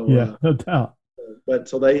 So no doubt. But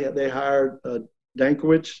so they hired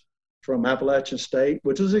Dankwich from Appalachian State,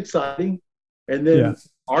 which is exciting, and then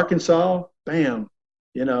Arkansas, bam,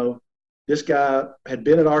 This guy had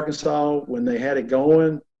been at Arkansas when they had it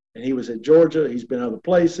going, and he was at Georgia. He's been other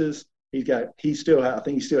places. I think he still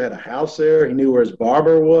had a house there. He knew where his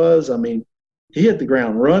barber was. I mean, he hit the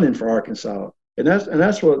ground running for Arkansas, and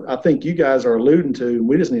that's what I think you guys are alluding to.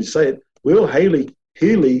 We just need to say it. Will Healy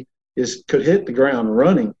could hit the ground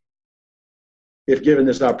running if given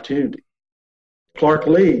this opportunity. Clark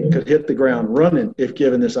Lee could hit the ground running if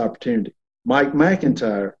given this opportunity. Mike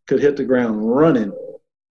McIntyre could hit the ground running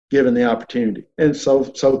given the opportunity. And so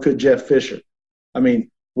could Jeff Fisher. I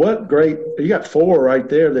mean, what great – you got 4 right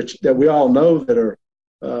there that we all know that are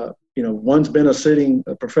one's been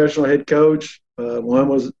a professional head coach.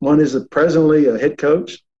 One is presently a head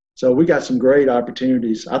coach. So we got some great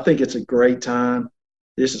opportunities. I think it's a great time.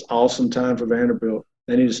 This is awesome time for Vanderbilt.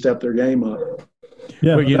 They need to step their game up.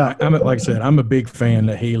 Yeah, well, like I said, I'm a big fan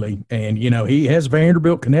of Healy, and he has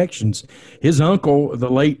Vanderbilt connections. His uncle, the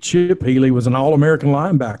late Chip Healy, was an All-American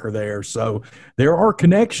linebacker there, so there are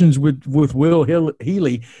connections with Will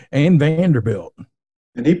Healy and Vanderbilt.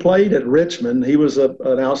 And he played at Richmond. He was an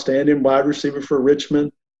outstanding wide receiver for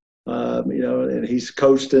Richmond, and he's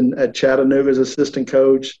coached at Chattanooga as assistant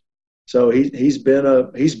coach. So he's been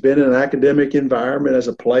in an academic environment as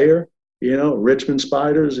a player. Richmond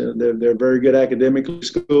Spiders, and they're very good academically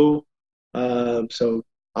school. So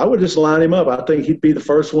I would just line him up. I think he'd be the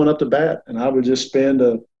first one up to bat, and I would just spend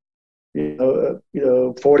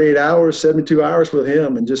 48 hours, 72 hours with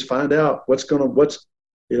him, and just find out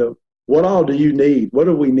what all do you need? What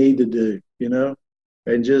do we need to do?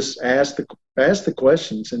 And just ask the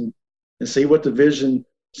questions and see what the vision,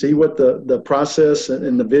 see what the process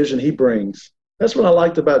and the vision he brings. That's what I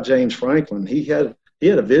liked about James Franklin. He had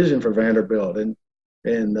a vision for Vanderbilt, and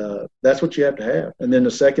that's what you have to have. And then the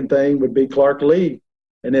second thing would be Clark Lee,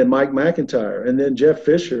 and then Mike McIntyre, and then Jeff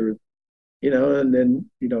Fisher, and then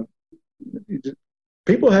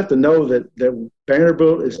people have to know that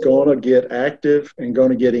Vanderbilt is going to get active and going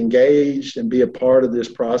to get engaged and be a part of this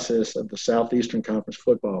process of the Southeastern Conference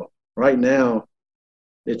football. Right now,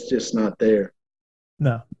 it's just not there.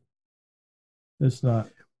 No, it's not.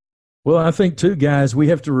 Well, I think, too, guys, we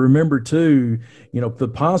have to remember, too, the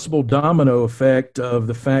possible domino effect of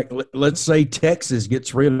the fact, let's say Texas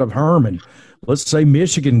gets rid of Herman. Let's say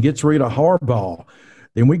Michigan gets rid of Harbaugh.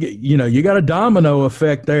 Then we get, you got a domino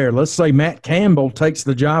effect there. Let's say Matt Campbell takes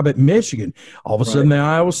the job at Michigan. All of a sudden, the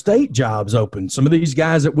Iowa State job's open. Some of these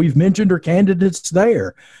guys that we've mentioned are candidates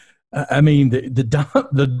there. I mean,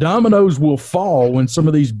 the dominoes will fall when some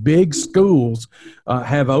of these big schools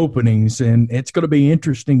have openings, and it's going to be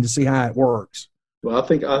interesting to see how it works. Well, I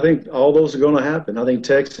think all those are going to happen. I think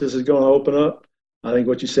Texas is going to open up. I think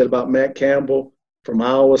what you said about Matt Campbell from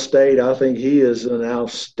Iowa State, I think he is an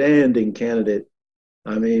outstanding candidate.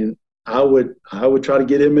 I mean, I would try to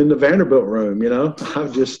get him in the Vanderbilt room.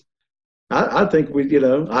 I think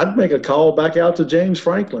I'd make a call back out to James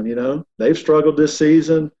Franklin. They've struggled this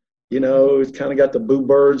season. It's kind of got the boo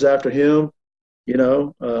birds after him,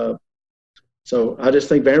 so I just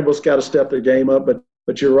think Vanderbilt's got to step their game up.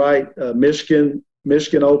 But you're right. Michigan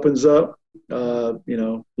opens up. Luke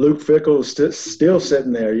Fickell is still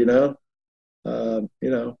sitting there.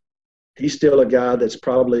 He's still a guy that's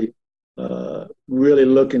probably really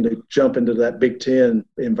looking to jump into that Big Ten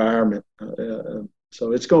environment.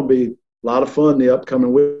 So it's going to be a lot of fun the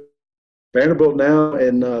upcoming week. Vanderbilt now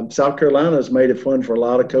and South Carolina has made it fun for a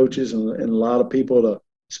lot of coaches and a lot of people to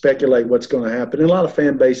speculate what's going to happen, and a lot of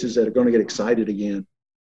fan bases that are going to get excited again.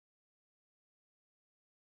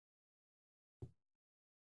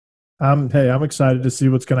 I'm excited to see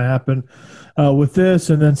what's going to happen with this,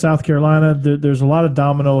 and then South Carolina. There's a lot of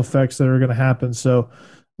domino effects that are going to happen. So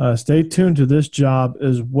stay tuned to this job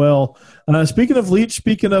as well. Speaking of Leach,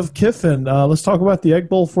 speaking of Kiffin, let's talk about the Egg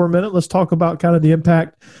Bowl for a minute. Let's talk about kind of the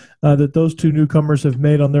impact that those two newcomers have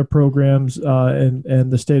made on their programs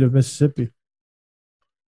and the state of Mississippi.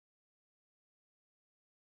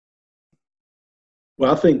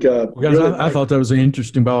 Well, I think I thought that was an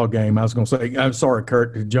interesting ball game. I was going to say, I'm sorry,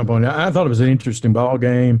 Kurt, to jump on. I thought it was an interesting ball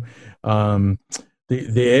game. The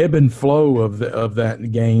ebb and flow of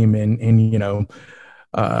that game, and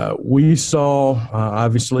we saw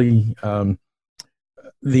obviously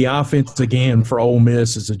the offense again for Ole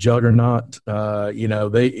Miss is a juggernaut.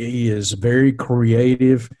 He is very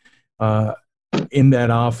creative in that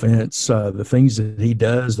offense. The things that he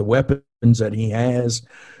does, the weapons that he has.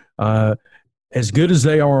 As good as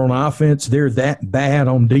they are on offense, they're that bad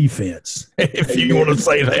on defense, if you want to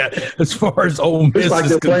say that, as far as Ole Miss is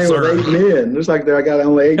concerned. It's like they're playing with 8 men. It's like I got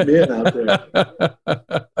only 8 men out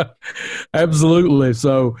there. Absolutely.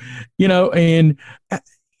 So, and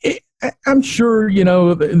I'm sure,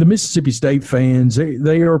 the Mississippi State fans,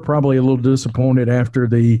 they are probably a little disappointed after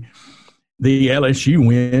the LSU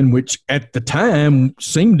win, which at the time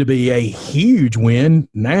seemed to be a huge win.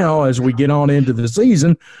 Now, as we get on into the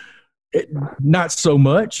season, not so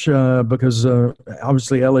much because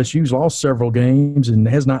obviously LSU's lost several games and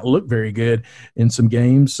has not looked very good in some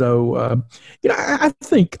games. So, I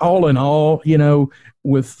think all in all,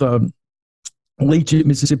 with Leach at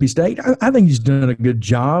Mississippi State, I think he's done a good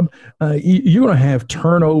job. You're going to have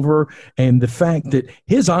turnover, and the fact that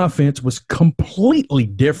his offense was completely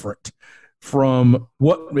different from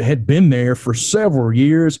what had been there for several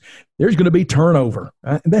years. There's going to be turnover.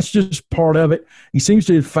 That's just part of it. He seems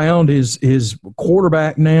to have found his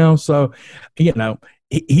quarterback now. So,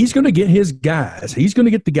 he's going to get his guys. He's going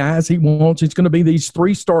to get the guys he wants. It's going to be these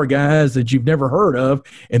 3-star guys that you've never heard of.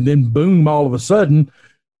 And then boom, all of a sudden,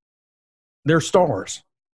 they're stars.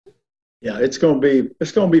 Yeah, it's going to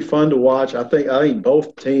be fun to watch. I think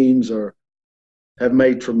both teams have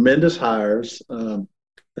made tremendous hires.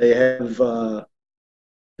 They have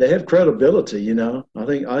credibility. I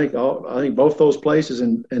think both those places,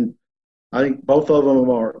 and I think both of them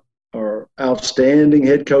are outstanding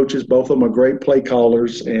head coaches. Both of them are great play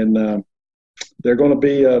callers, and they're going to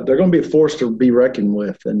be a force to be reckoned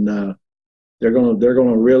with, and they're going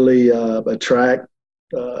to really attract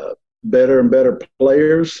better and better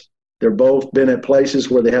players. They're both been at places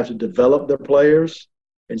where they have to develop their players,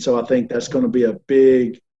 and so I think that's going to be a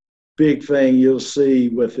big thing you'll see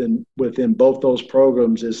within both those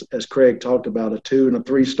programs is, as Craig talked about, a 2- and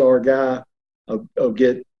 3-star guy will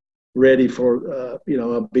get ready for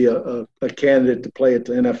be a candidate to play at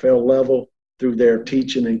the NFL level through their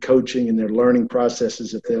teaching and coaching and their learning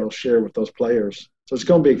processes that they'll share with those players. So it's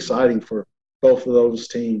going to be exciting for both of those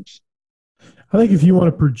teams. I think if you want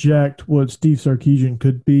to project what Steve Sarkisian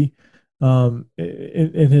could be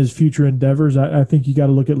in his future endeavors, I think you got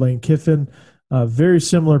to look at Lane Kiffin. Very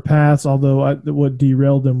similar paths, although what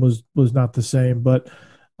derailed him was not the same. But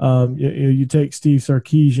you take Steve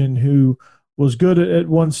Sarkisian, who was good at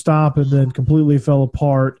one stop and then completely fell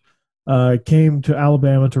apart. Came to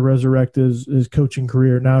Alabama to resurrect his coaching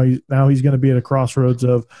career. Now he's going to be at a crossroads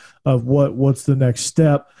of what's the next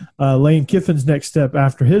step. Lane Kiffin's next step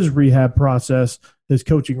after his rehab process, his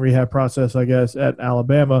coaching rehab process, I guess, at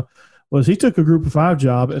Alabama, was he took a Group of 5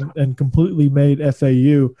 job and completely made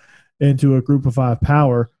FAU into a Group of 5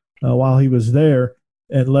 power while he was there,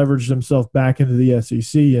 and leveraged himself back into the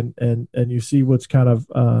SEC, and you see what's kind of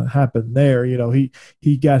happened there.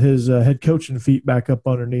 He got his head coaching feet back up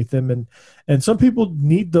underneath him, and some people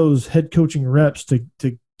need those head coaching reps to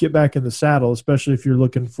get back in the saddle, especially if you're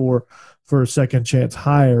looking for a second chance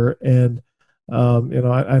hire. And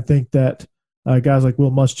I think that guys like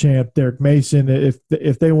Will Muschamp, Derek Mason,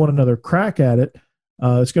 if they want another crack at it,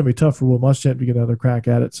 it's going to be tough for Will Muschamp to get another crack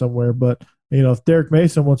at it somewhere, but if Derek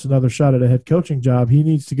Mason wants another shot at a head coaching job, he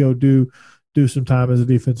needs to go do some time as a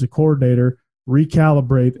defensive coordinator,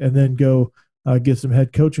 recalibrate, and then go get some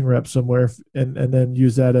head coaching reps somewhere, and then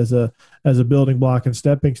use that as a building block and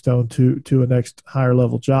stepping stone to a next higher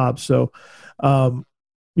level job. So,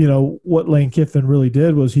 what Lane Kiffin really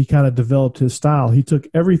did was he kind of developed his style. He took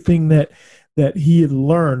everything that he had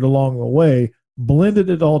learned along the way, blended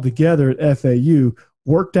it all together at FAU,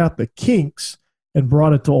 worked out the kinks, and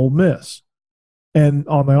brought it to Ole Miss. And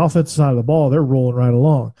on the offensive side of the ball, they're rolling right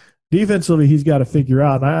along. Defensively, he's got to figure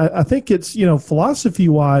out. And I think it's,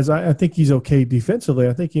 philosophy-wise, I think he's okay defensively.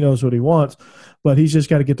 I think he knows what he wants, but he's just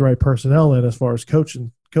got to get the right personnel in as far as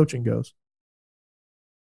coaching goes.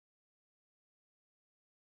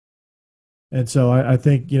 And so I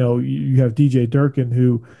think, you have DJ Durkin,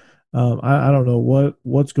 who I don't know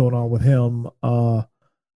what's going on with him.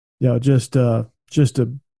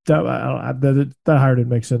 That hire didn't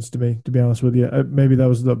make sense to me, to be honest with you. Maybe that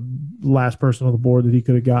was the last person on the board that he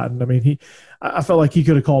could have gotten. I mean, I felt like he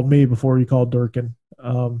could have called me before he called Durkin.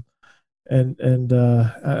 I don't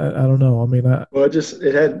know. I mean,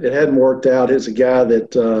 it hadn't worked out. He's a guy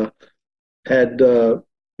that had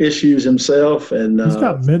issues himself, and he's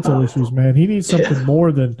got mental issues, man. He needs something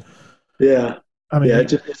more than. Yeah. I mean,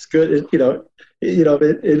 it's good.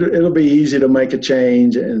 It'll be easy to make a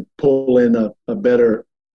change and pull in a better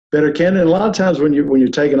candidate. A lot of times when you're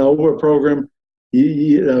taking over a program,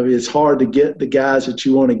 it's hard to get the guys that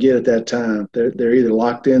you want to get at that time. They're either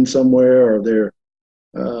locked in somewhere, or they're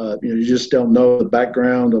you just don't know the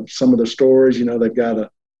background of some of the stories. They've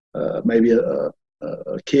got maybe a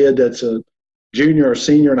kid that's a junior or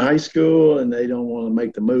senior in high school, and they don't want to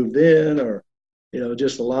make the move then, or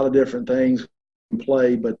just a lot of different things in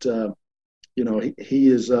play. But he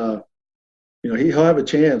is. He'll have a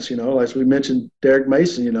chance, as we mentioned, Derek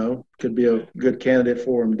Mason, could be a good candidate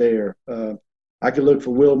for him there. I could look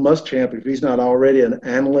for Will Muschamp if he's not already an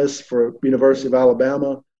analyst for University of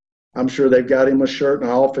Alabama. I'm sure they've got him a shirt and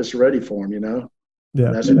an office ready for him,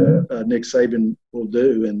 Yeah. That's what Nick Saban will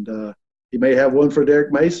do. And he may have one for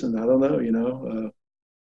Derek Mason. I don't know,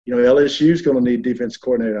 LSU's going to need defense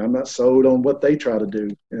coordinator. I'm not sold on what they try to do.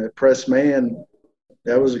 Press man,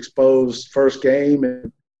 that was exposed first game,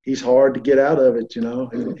 and he's hard to get out of it.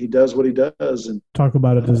 He does what he does, and talk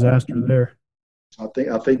about a disaster there. I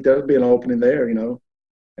think there would be an opening there.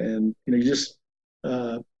 And you just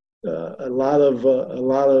a lot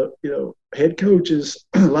of head coaches,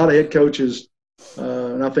 a lot of head coaches,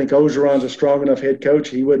 and I think Orgeron's a strong enough head coach.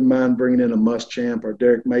 He wouldn't mind bringing in a Muschamp or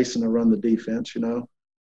Derek Mason to run the defense.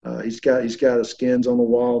 He's got his skins on the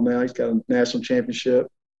wall now. He's got a national championship,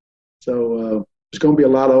 so there's going to be a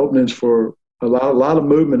lot of openings for a lot of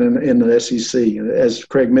movement in the SEC. As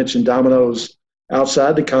Craig mentioned, dominoes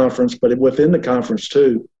outside the conference, but within the conference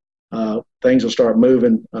too. Things will start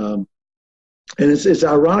moving. And it's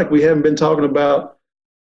ironic we haven't been talking about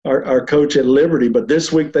our coach at Liberty, but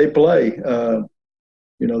this week they play.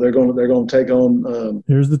 They're going to take on.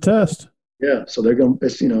 Here's the test. Yeah, so they're going.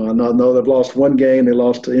 I know they've lost one game. They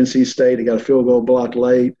lost to NC State. They got a field goal blocked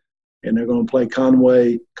late, and they're going to play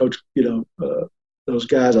Conway. Coach, those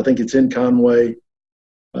guys. I think it's in Conway.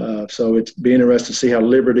 So it's be interesting to see how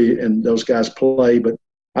Liberty and those guys play. But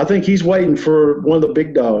I think he's waiting for one of the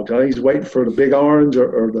big dogs. I think he's waiting for the Big Orange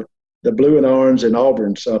or the Blue and Orange in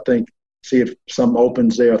Auburn. So I think see if something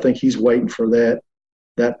opens there. I think he's waiting for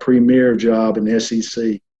that premier job in the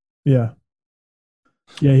SEC. Yeah.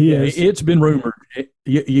 Yeah, he is. It's been rumored.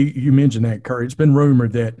 You mentioned that, Kurt. It's been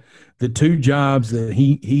rumored that the two jobs that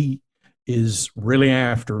he is really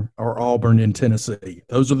after are Auburn and Tennessee.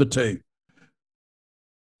 Those are the two.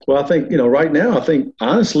 Well, I think, right now, I think,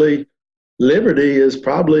 honestly, Liberty is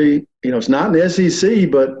probably, it's not in the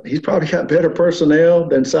SEC, but he's probably got better personnel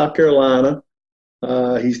than South Carolina.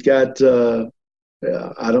 He's got, I'd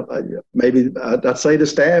say the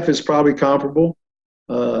staff is probably comparable.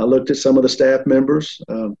 I looked at some of the staff members.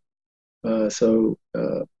 There's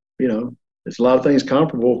a lot of things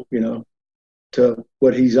comparable, to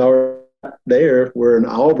what he's already there, where in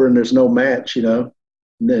Auburn, there's no match, And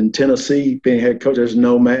then Tennessee being head coach, there's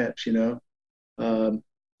no match, and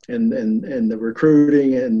the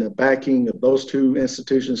recruiting and the backing of those two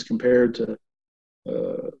institutions compared to,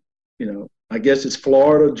 I guess it's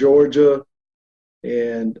Florida, Georgia,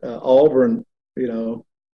 and Auburn,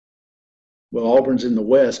 Well, Auburn's in the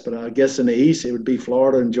West, but I guess in the East it would be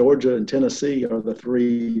Florida and Georgia and Tennessee are the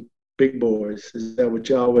three big boys. Is that what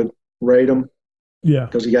y'all would rate them? Yeah.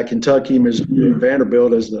 Because you got Kentucky, Missouri, and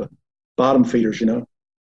Vanderbilt as the bottom feeders,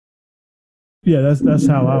 Yeah, that's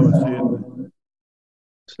how I would see it.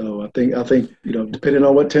 So I think depending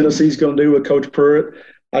on what Tennessee's going to do with Coach Pruitt,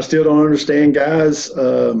 I still don't understand, guys.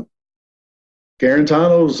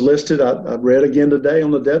 Garantano's listed. I read again today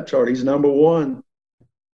on the depth chart. He's number one.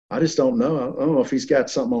 I just don't know. I don't know if he's got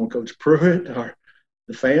something on Coach Pruitt or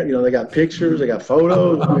the fan. They got pictures, they got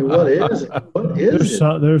photos. I mean, what is it? What is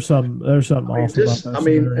it? There's something off about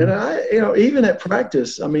that. Even at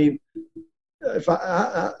practice, if it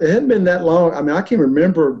hadn't been that long. I can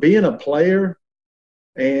remember being a player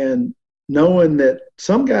and knowing that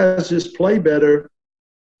some guys just play better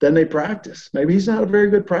than they practice. Maybe he's not a very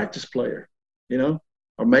good practice player, or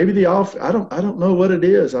maybe I don't know what it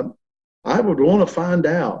is. I would want to find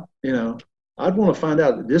out, I'd want to find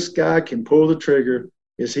out that this guy can pull the trigger.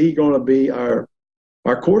 Is he going to be our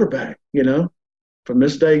quarterback, from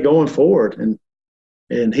this day going forward?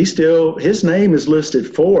 And his name is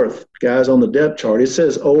listed fourth, guys, on the depth chart. It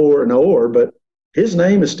says or, but his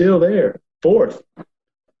name is still there, fourth,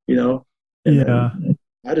 Yeah.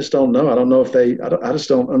 I just don't know. I don't know if I just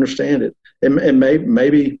don't understand it. And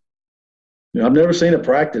maybe I've never seen a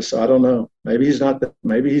practice, so I don't know. Maybe he's not that.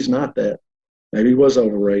 Maybe he's not that. Maybe he was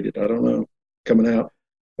overrated. I don't know. Coming out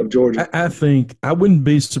of Georgia, I think I wouldn't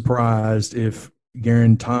be surprised if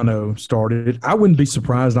Garantano started. I wouldn't be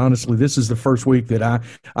surprised, honestly. This is the first week that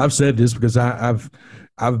I've said this because I've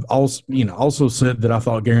also said that I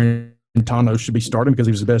thought Garantano should be starting because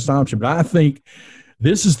he was the best option. But I think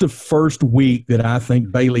this is the first week that I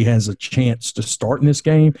think Bailey has a chance to start in this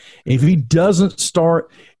game. If he doesn't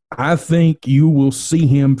start, I think you will see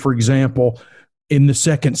him, for example, in the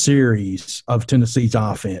second series of Tennessee's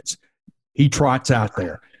offense. He trots out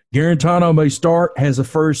there. Garantano may start, has the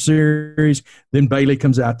first series, then Bailey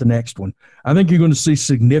comes out the next one. I think you're going to see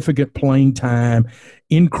significant playing time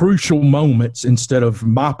in crucial moments instead of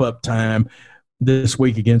mop-up time this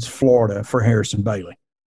week against Florida for Harrison Bailey.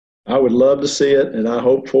 I would love to see it, and I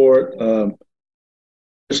hope for it.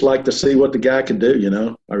 Just like to see what the guy can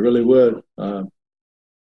do, I really would.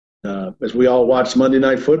 As we all watch Monday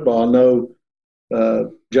Night Football, I know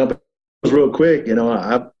jumping real quick,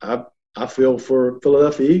 I feel for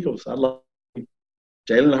Philadelphia Eagles. I'd like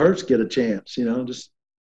Jalen Hurts get a chance, just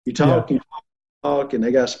you talk and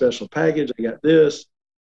they got a special package. They got this.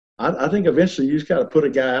 I think eventually you just got to put a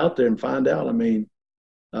guy out there and find out.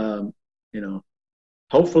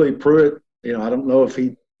 Hopefully Pruitt, I don't know if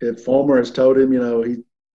Fulmer has told him,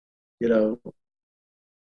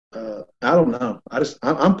 I don't know.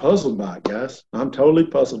 I'm puzzled by it, guys. I'm totally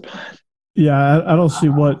puzzled by it. Yeah, I don't see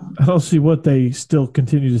what they still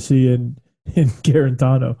continue to see in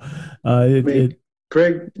Garantano.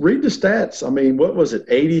 Craig, read the stats. I mean, what was it,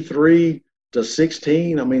 83 to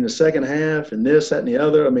 16? I mean, the second half and this, that, and the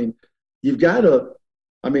other. I mean, you've got to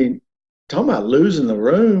 – I mean, talking about losing the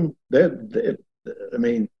room, I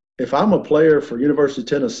mean, if I'm a player for University of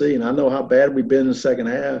Tennessee and I know how bad we've been in the second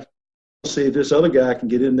half, I'll see if this other guy can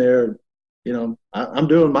get in there. You know, I'm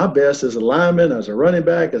doing my best as a lineman, as a running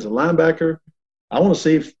back, as a linebacker. I want to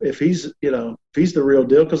see if he's, you know, if he's the real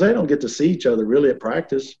deal, because they don't get to see each other really at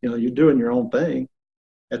practice. You know, you're doing your own thing.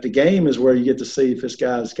 At the game is where you get to see if this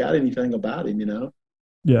guy's got anything about him, you know.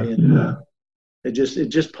 Yeah. And it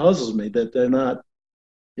just puzzles me that they're not,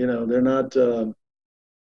 you know, they're not.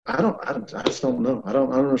 I just don't know. I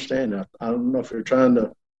don't understand that. I don't know if they're trying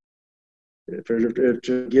to, if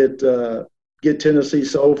to get Tennessee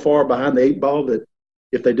so far behind the eight ball that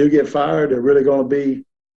if they do get fired, they're really going to be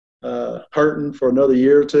hurting for another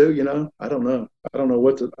year or two. You know, I don't know. I don't know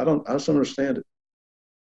what to. I just don't understand it.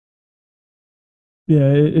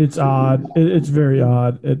 Yeah, it's odd. It's very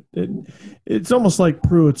odd. It's almost like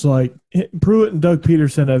Pruitt's like Pruitt and Doug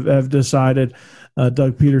Peterson have decided.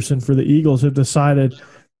 Doug Peterson for the Eagles have decided.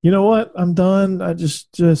 You know what? I'm done. I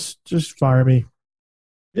just fire me.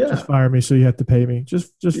 Yeah. Just fire me. So you have to pay me.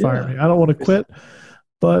 Just fire me. I don't want to quit,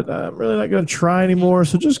 but I'm really not going to try anymore.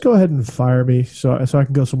 So just go ahead and fire me so I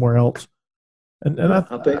can go somewhere else. And I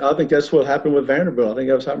think that's what happened with Vanderbilt. I think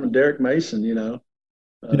that was happening with Derek Mason. You know.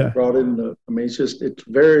 Brought in it's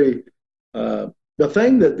very the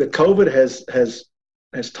thing that the COVID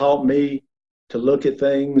has taught me to look at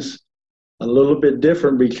things a little bit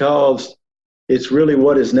different, because it's really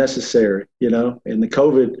what is necessary, you know. And the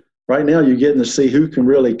COVID right now, you're getting to see who can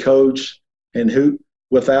really coach and who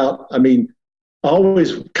without. I mean, I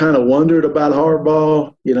always kind of wondered about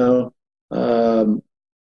Harbaugh, you know,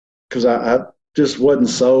 because I just wasn't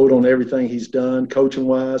sold on everything he's done coaching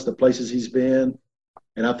wise, the places he's been.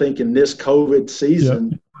 And I think in this COVID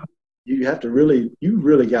season, you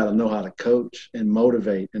really got to know how to coach and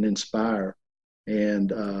motivate and inspire.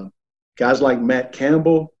 And guys like Matt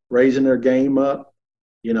Campbell raising their game up,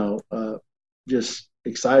 you know, just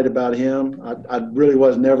excited about him. I really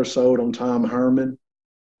was never sold on Tom Herman.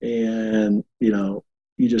 And, you know,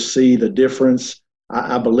 you just see the difference.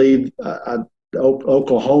 I believe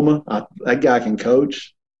Oklahoma, that guy can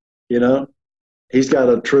coach, you know. He's got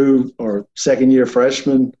a true or second-year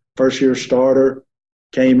freshman, first-year starter,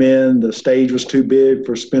 came in. The stage was too big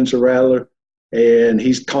for Spencer Rattler, and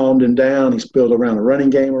he's calmed him down. He's built around a running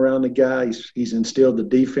game around the guy. He's instilled the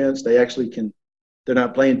defense. They actually they're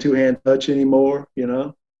not playing two-hand touch anymore, you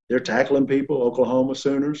know. They're tackling people, Oklahoma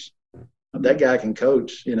Sooners. That guy can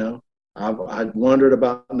coach, you know. I wondered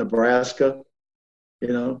about Nebraska, you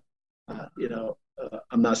know.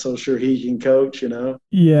 I'm not so sure he can coach, you know.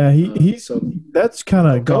 Yeah, that's kind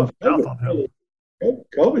of gone down on him.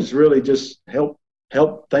 COVID's really just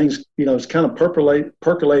helped things, you know. It's kind of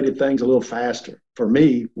percolated things a little faster for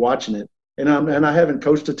me watching it. And I haven't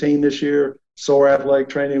coached a team this year. SOAR athletic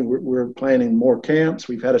training. We're planning more camps.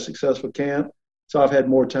 We've had a successful camp, so I've had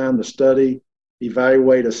more time to study,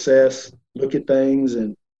 evaluate, assess, look at things,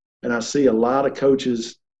 and I see a lot of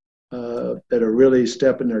coaches that are really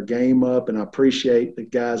stepping their game up, and I appreciate the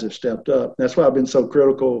guys have stepped up. That's why I've been so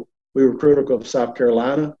critical. We were critical of South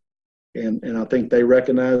Carolina, and I think they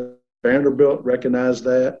Vanderbilt recognized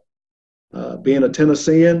that. Being a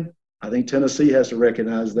Tennessean, I think Tennessee has to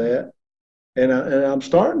recognize that. And I'm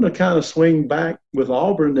starting to kind of swing back with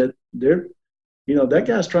Auburn that they're, you know, that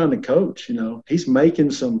guy's trying to coach. You know, he's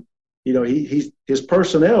making some, you know, his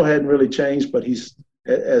personnel hadn't really changed, but he's,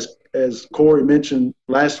 as Corey mentioned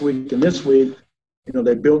last week and this week, you know,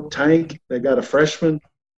 they built Tank. They got a freshman.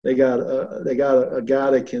 They got a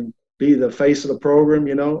guy that can be the face of the program.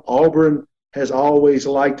 You know, Auburn has always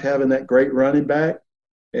liked having that great running back,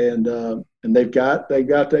 and they've got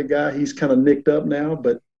that guy. He's kind of nicked up now,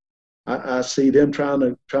 but I see them trying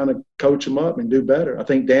to coach him up and do better. I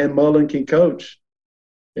think Dan Mullen can coach.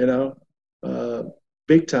 You know,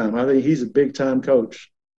 big time. I think he's a big time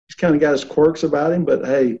coach. He's kind of got his quirks about him, but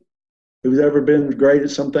hey, who's ever been great at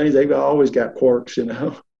some things, they've always got quirks, you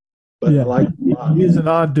know. But yeah, I like him a lot. He's an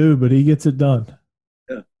odd dude, but he gets it done.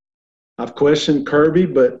 Yeah, I've questioned Kirby,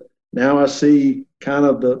 but now I see kind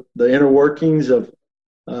of the inner workings of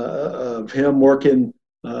him working.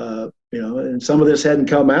 You know, and some of this hadn't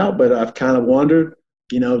come out, but I've kind of wondered,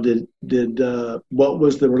 you know, did what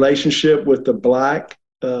was the relationship with the black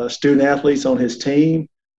student athletes on his team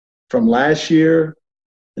from last year?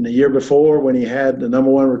 And the year before, when he had the number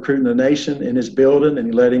one recruit in the nation in his building and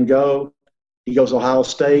he let him go, he goes to Ohio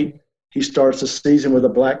State. He starts the season with a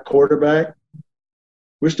black quarterback.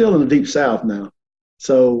 We're still in the Deep South now.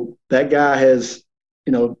 So that guy has,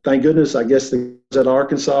 thank goodness, I guess he was at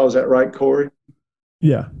Arkansas. Is that right, Corey?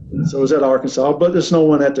 Yeah. So it was at Arkansas, but there's no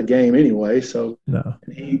one at the game anyway. So no.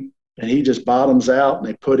 And he just bottoms out, and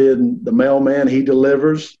they put in the mailman. He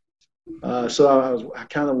delivers. So I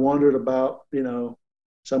kind of wondered about,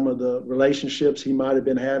 some of the relationships he might have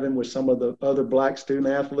been having with some of the other black student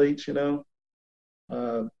athletes,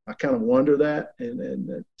 I kind of wonder that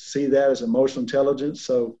and see that as emotional intelligence.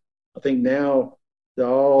 So I think now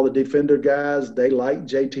all the defender guys, they like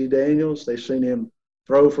JT Daniels. They've seen him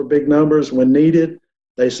throw for big numbers when needed.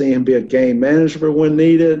 They've seen him be a game manager when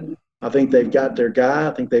needed. I think they've got their guy.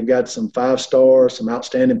 I think they've got some 5-star, some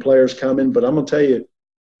outstanding players coming. But I'm going to tell you,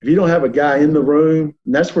 if you don't have a guy in the room,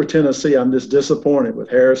 and that's where Tennessee, I'm just disappointed with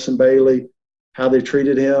Harrison Bailey, how they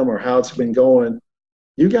treated him or how it's been going.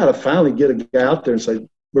 You got to finally get a guy out there and say,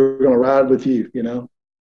 we're going to ride with you,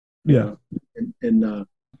 Yeah.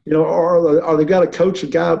 Or they got to coach a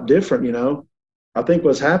guy up different, I think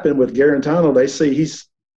what's happened with Garantano, they see he's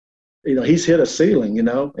hit a ceiling,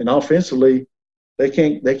 and offensively they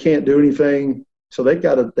can't do anything. So they've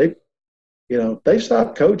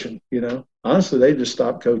stopped coaching, Honestly, they just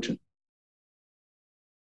stopped coaching.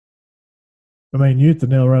 I mean, you hit the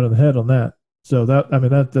nail right on the head on that. So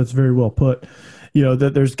that's very well put.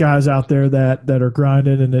 That there's guys out there that are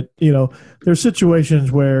grinding, and that there's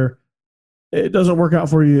situations where it doesn't work out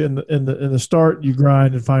for you in the start. You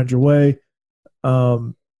grind and find your way.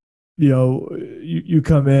 You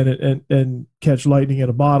come in and catch lightning in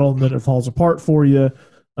a bottle, and then it falls apart for you.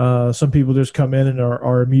 Some people just come in and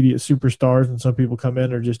are immediate superstars, and some people come in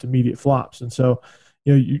and are just immediate flops. And so,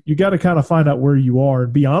 you got to kind of find out where you are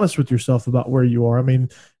and be honest with yourself about where you are. I mean,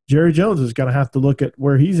 Jerry Jones is going to have to look at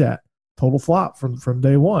where he's at. Total flop from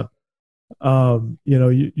day one.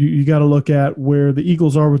 You got to look at where the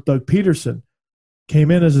Eagles are with Doug Peterson. Came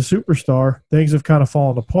in as a superstar. Things have kind of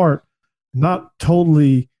fallen apart. Not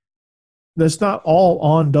totally. That's not all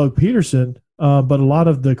on Doug Peterson, but a lot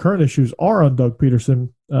of the current issues are on Doug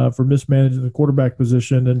Peterson for mismanaging the quarterback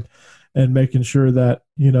position and making sure that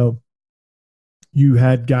you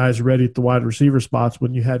had guys ready at the wide receiver spots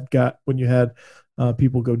when you had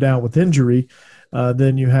people go down with injury.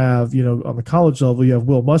 Then you have on the college level you have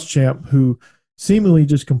Will Muschamp, who seemingly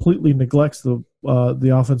just completely neglects the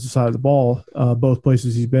offensive side of the ball. Both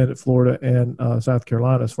places he's been at Florida and South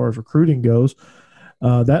Carolina as far as recruiting goes.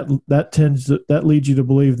 That leads you to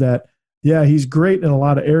believe that, yeah, he's great in a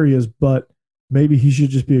lot of areas, but maybe he should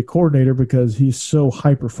just be a coordinator because he's so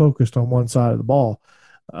hyper-focused on one side of the ball.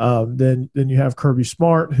 Then you have Kirby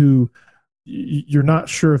Smart, who you're not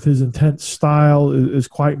sure if his intense style is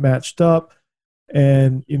quite matched up,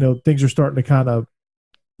 and things are starting to kind of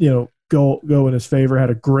go in his favor. Had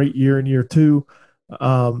a great year in year two.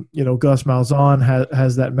 Gus Malzahn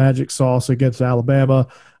has that magic sauce against Alabama,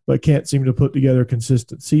 but can't seem to put together a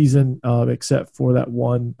consistent season, except for that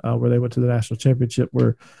one where they went to the national championship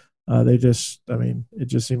where it just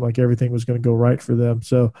seemed like everything was going to go right for them.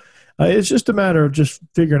 So it's just a matter of just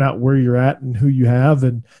figuring out where you're at and who you have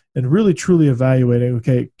and really truly evaluating,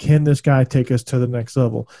 okay, can this guy take us to the next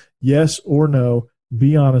level? Yes or no?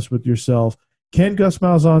 Be honest with yourself. Can Gus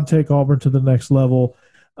Malzahn take Auburn to the next level?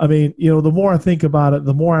 I mean, the more I think about it,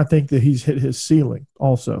 the more I think that he's hit his ceiling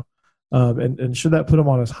also. And should that put him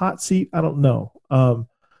on his hot seat? I don't know.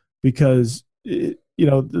 Because,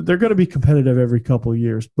 they're going to be competitive every couple of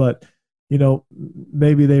years. But,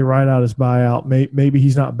 maybe they ride out his buyout. Maybe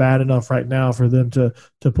he's not bad enough right now for them to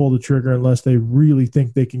pull the trigger unless they really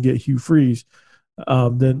think they can get Hugh Freeze.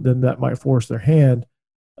 Then that might force their hand.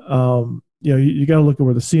 You got to look at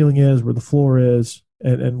where the ceiling is, where the floor is,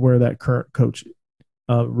 and where that current coach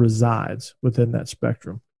resides within that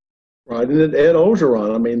spectrum. Right, and then Ed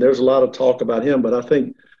Orgeron. I mean, there's a lot of talk about him, but I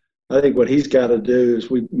think what he's got to do, as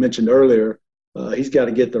we mentioned earlier, he's got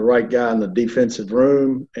to get the right guy in the defensive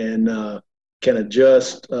room and can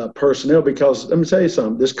adjust personnel. Because let me tell you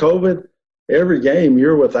something: this COVID, every game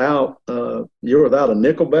you're without a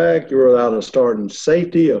nickelback, you're without a starting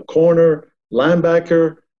safety, a corner,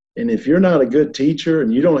 linebacker. And if you're not a good teacher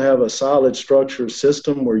and you don't have a solid structured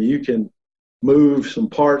system where you can move some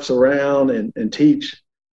parts around and teach,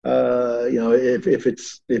 if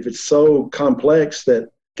it's so complex that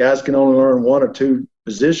guys can only learn one or two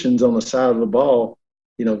positions on the side of the ball,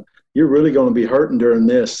 you're really going to be hurting during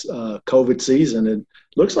this COVID season. And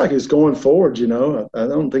looks like it's going forward. I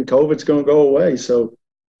don't think COVID's going to go away. So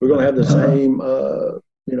we're going to have the same,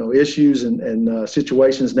 issues and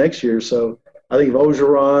situations next year. So I think of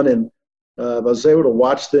Ogeron, and I was able to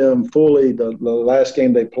watch them fully the last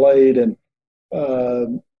game they played, and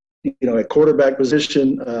at quarterback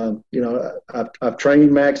position, I've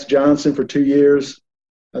trained Max Johnson for 2 years,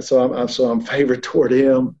 so I'm favored toward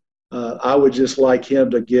him. I would just like him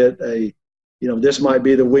to get this might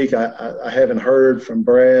be the week. I haven't heard from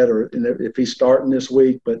Brad or if he's starting this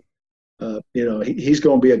week, but he's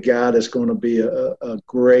going to be a guy that's going to be a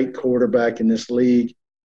great quarterback in this league.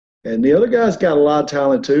 And the other guy's got a lot of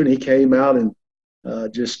talent too, and he came out and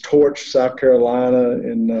just torched South Carolina,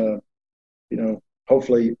 and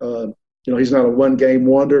hopefully he's not a one-game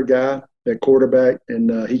wonder guy at quarterback,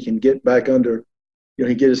 and he can get back under. He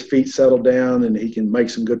can get his feet settled down, and he can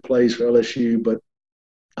make some good plays for LSU. But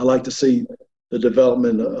I like to see the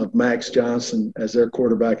development of Max Johnson as their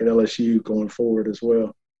quarterback at LSU going forward as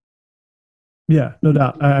well. Yeah, no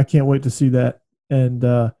doubt. I can't wait to see that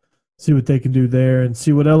and see what they can do there, and see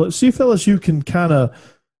if LSU can kind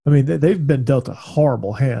of. I mean, they've been dealt a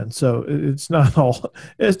horrible hand, so it's not all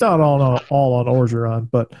on Orgeron.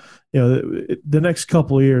 But the next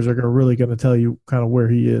couple of years are really going to tell you kind of where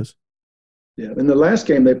he is. Yeah, in the last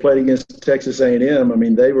game they played against Texas A&M, I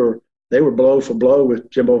mean, they were blow for blow with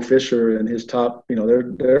Jimbo Fisher and his top.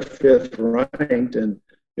 They're fifth ranked, and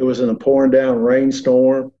it was in a pouring down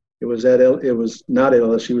rainstorm. It was not at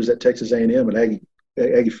LSU. It was at Texas A&M at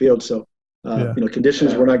Aggie Field. So.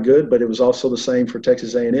 Conditions were not good, but it was also the same for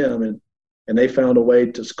Texas A&M, and they found a way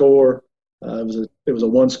to score. It was a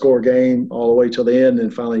one-score game all the way till the end,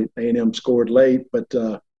 and finally A&M scored late. But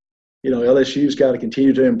LSU's got to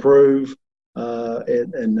continue to improve,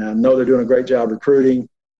 and I know they're doing a great job recruiting.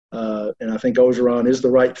 And I think Orgeron is the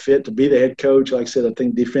right fit to be the head coach. Like I said, I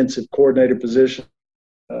think defensive coordinator position.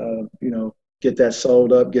 Get that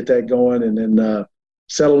sold up, get that going, and then.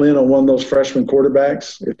 Settle in on one of those freshman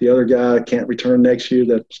quarterbacks. If the other guy can't return next year,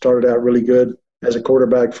 that started out really good as a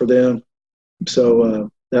quarterback for them.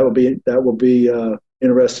 So that will be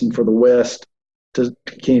interesting for the West to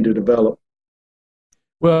continue to develop.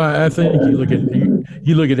 Well, I think you look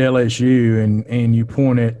at LSU and you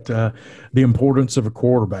point at the importance of a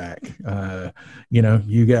quarterback.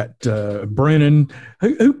 You got Brennan,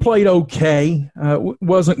 who played okay,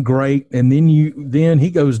 wasn't great, and then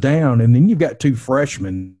he goes down, and then you've got two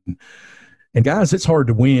freshmen. And guys, it's hard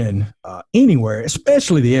to win anywhere,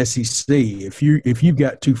 especially the SEC. If you've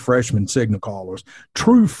got two freshman signal callers,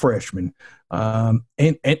 true freshmen, and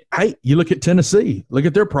hey, you look at Tennessee, look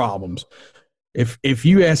at their problems. If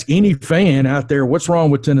you ask any fan out there what's wrong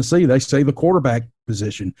with Tennessee, they say the quarterback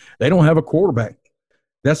position. They don't have a quarterback.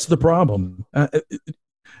 That's the problem.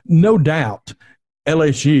 No doubt,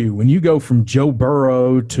 LSU, when you go from Joe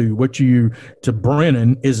Burrow to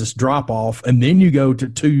Brennan, is this drop off, and then you go to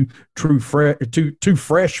two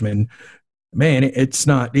freshmen. Man, it's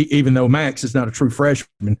not. Even though Max is not a true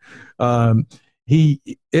freshman, that's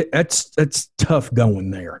tough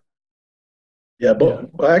going there. Yeah,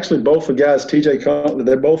 actually, both the guys, T.J. Conklin,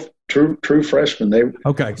 they're both true freshmen.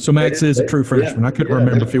 Okay, so Max is a true freshman. I couldn't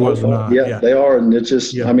remember if he was or not. Yeah, they are, and it's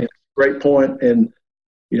just, great point. And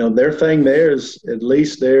their thing there is at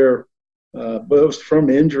least they're, but it was from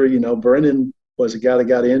injury. Brennan was a guy that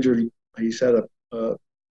got injured. He's had a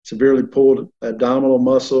severely pulled abdominal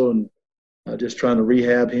muscle, and just trying to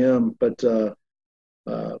rehab him. But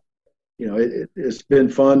it's been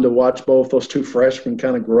fun to watch both those two freshmen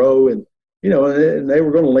kind of grow and. And they were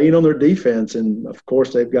going to lean on their defense, and of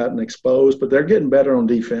course they've gotten exposed, but they're getting better on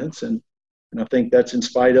defense, and I think that's in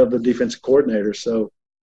spite of the defensive coordinator. So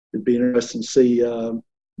it'd be interesting to see,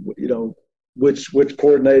 which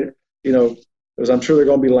coordinator, because I'm sure they're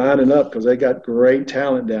going to be lining up because they got great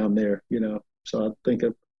talent down there, So I think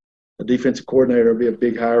a defensive coordinator will be a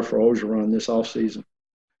big hire for Orgeron this offseason.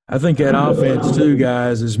 I think that offense too,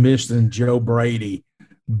 guys, is missing Joe Brady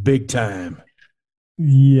big time.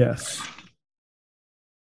 Yes.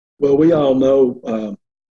 Well, we all know,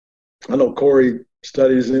 I know Corey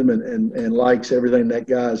studies him and likes everything that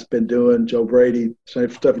guy's been doing. Joe Brady,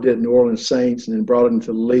 same stuff he did in New Orleans Saints and then brought him to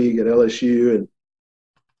the league at LSU.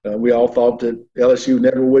 And we all thought that LSU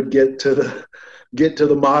never would get to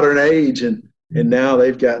the modern age. And now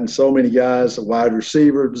they've gotten so many guys, the wide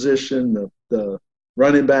receiver position, the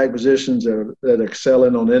running back positions that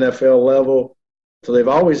excelling on the NFL level. So they've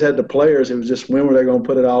always had the players. It was just when were they going to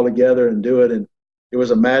put it all together and do it. And it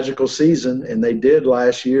was a magical season, and they did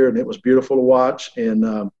last year, and it was beautiful to watch.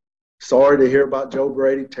 And sorry to hear about Joe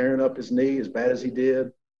Brady tearing up his knee as bad as he did.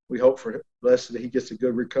 We hope for blessed that he gets a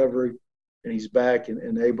good recovery and he's back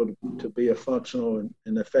and able to be a functional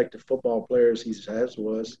and effective football player as he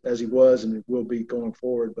was, and it will be going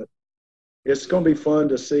forward. But it's going to be fun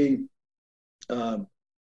to see.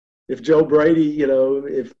 if Joe Brady,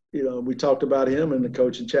 if we talked about him in the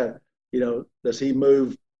coaching chat, does he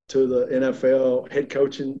move to the NFL head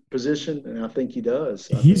coaching position? And I think he does.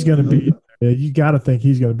 He's going to be. You got to think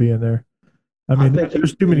he's going to be in there. I mean,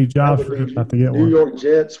 there's too many jobs for him not to get one. New York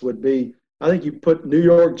Jets would be. I think you put New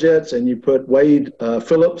York Jets and you put Wade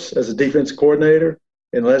Phillips as a defense coordinator,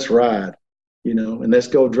 and let's ride, and let's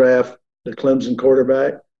go draft the Clemson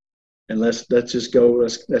quarterback, and let's just go.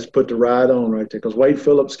 Let's put the ride on right there, because Wade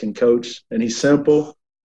Phillips can coach, and he's simple,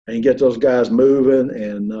 and he get those guys moving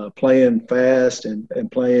and playing fast and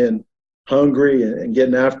playing hungry and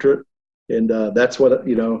getting after it, and that's what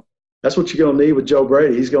That's what you're going to need with Joe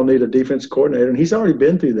Brady. He's going to need a defense coordinator, and he's already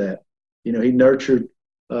been through that. He nurtured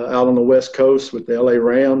out on the West Coast with the LA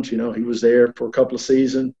Rams. He was there for a couple of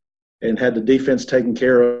seasons and had the defense taken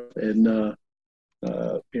care of. And,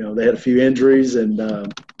 they had a few injuries, and,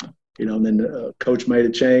 and then the coach made a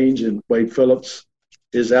change, and Wade Phillips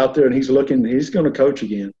is out there, and he's going to coach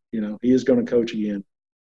again. He is going to coach again.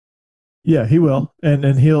 Yeah, he will. And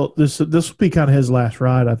this will be kind of his last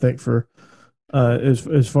ride, I think, for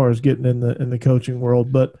as far as getting in the coaching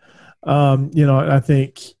world. But, I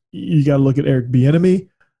think you got to look at Eric Bieniemy.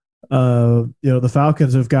 The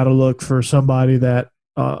Falcons have got to look for somebody that's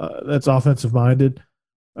offensive minded.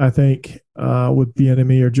 I think with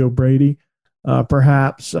Bieniemy or Joe Brady,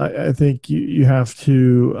 perhaps I think you have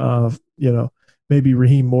to maybe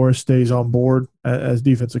Raheem Morris stays on board as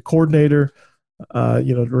defensive coordinator.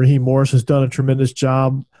 Raheem Morris has done a tremendous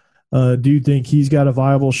job. Do you think he's got a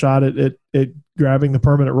viable shot at grabbing the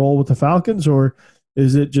permanent role with the Falcons, or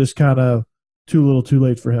is it just kind of too little too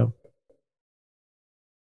late for him?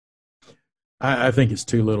 I think it's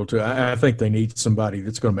too little too. I think they need somebody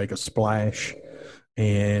that's going to make a splash,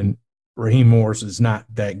 and Raheem Morris is not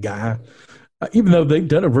that guy. Even though they've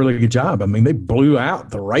done a really good job. I mean, they blew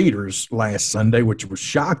out the Raiders last Sunday, which was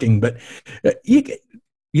shocking. But,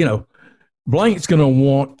 Blank's going to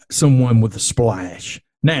want someone with a splash.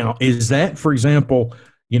 Now, is that, for example,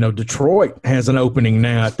 Detroit has an opening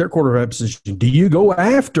now at their quarterback position. Do you go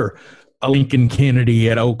after a Lincoln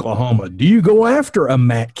Kennedy at Oklahoma? Do you go after a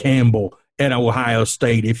Matt Campbell at Ohio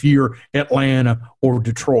State if you're Atlanta or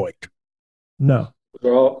Detroit? No.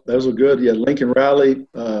 Those are good. Yeah, Lincoln Riley.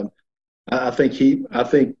 I think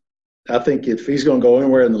if he's going to go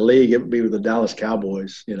anywhere in the league, it would be with the Dallas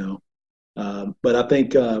Cowboys. But I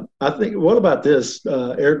think what about this?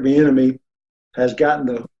 Eric Bieniemy has gotten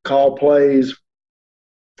to call plays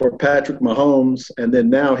for Patrick Mahomes, and then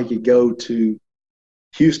now he could go to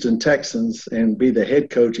Houston Texans and be the head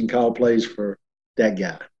coach and call plays for that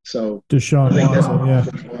guy. So Deshaun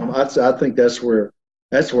Watson, I think that's where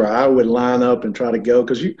I would line up and try to go,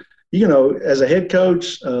 because as a head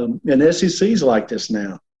coach, and SEC's like this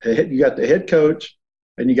now. You got the head coach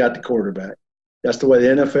and you got the quarterback. That's the way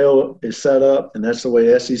the NFL is set up, and that's the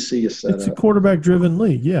way SEC is set up. It's a quarterback-driven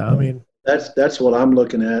league. Yeah, I mean that's what I'm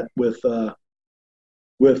looking at with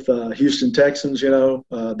Houston Texans. The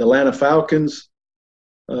Atlanta Falcons.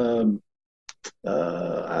 I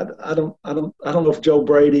don't know if Joe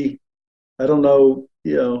Brady. I don't know.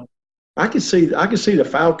 I could see the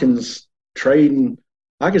Falcons trading.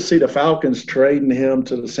 I could see the Falcons trading him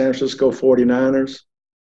to the San Francisco 49ers,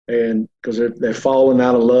 and because they're falling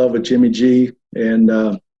out of love with Jimmy G, and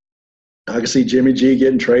I can see Jimmy G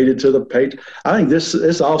getting traded to the Patriots. I think this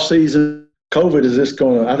offseason, COVID is just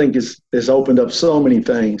going to – I think it's opened up so many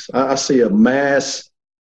things. I see lots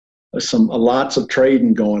of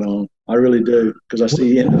trading going on. I really do, because I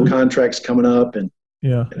see end of contracts coming up, and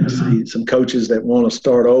I see some coaches that want to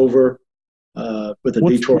start over with the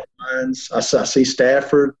Detroit Lions. I see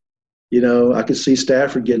Stafford. I could see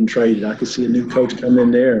Stafford getting traded. I could see a new coach come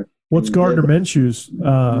in there. What's Gardner Minshew's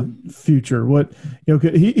future?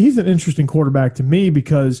 He's an interesting quarterback to me,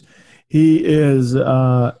 because he is.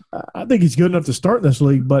 I think he's good enough to start in this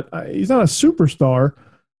league, but he's not a superstar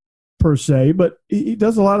per se. But he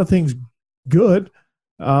does a lot of things good.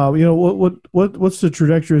 What's the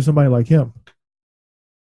trajectory of somebody like him?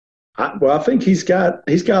 I think he's got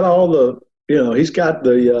all the. He's got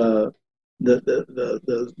the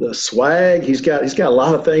swag. He's got a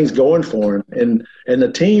lot of things going for him, and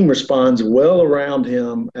the team responds well around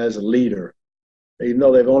him as a leader. Even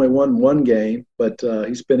though they've only won one game, but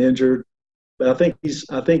he's been injured. But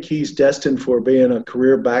I think he's destined for being a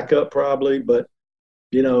career backup probably. But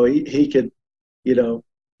he could,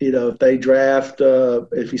 if they draft,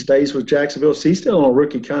 if he stays with Jacksonville, he's still on a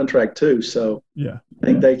rookie contract too. So yeah,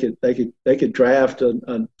 I think they could draft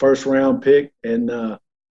a first round pick, and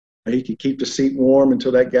he could keep the seat warm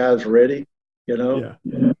until that guy's ready. Yeah.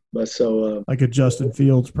 But so like a Justin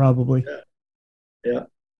Fields probably. Yeah.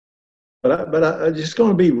 But it's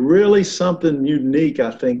going to be really something unique,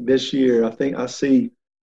 I think, this year. I think I see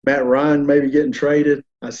Matt Ryan maybe getting traded.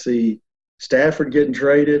 I see Stafford getting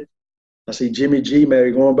traded. I see Jimmy G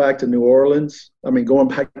maybe going back to New Orleans. Going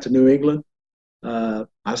back to New England.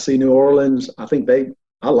 I see New Orleans.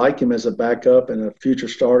 I like him as a backup and a future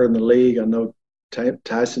starter in the league. I know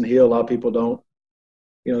Tyson Hill, a lot of people don't,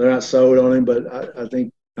 they're not sold on him, but I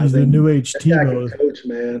think he's the new age Tebow coach,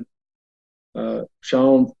 man.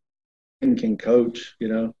 Sean can coach,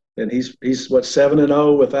 and he's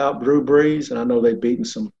 7-0 without Drew Brees, and I know they've beaten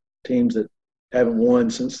some teams that haven't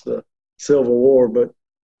won since the Civil War, but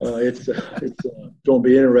it's going to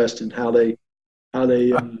be interesting how they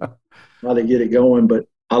get it going. But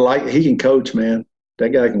he can coach, man. That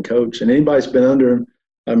guy can coach, and anybody's been under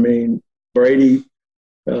him. Brady,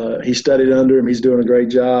 he studied under him. He's doing a great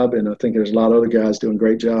job, and I think there's a lot of other guys doing a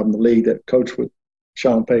great job in the league that coach with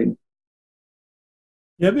Sean Payton.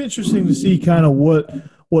 Yeah, it'd be interesting to see kind of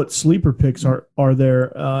what sleeper picks are there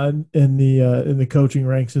in the coaching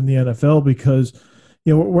ranks in the NFL, because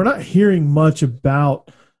we're not hearing much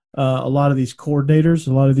about a lot of these coordinators,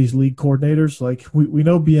 a lot of these league coordinators. Like we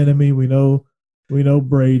know Bieniemy, we know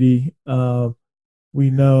Brady, we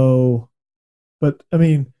know, but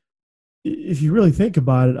if you really think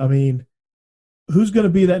about it, who's going to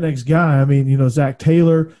be that next guy? Zach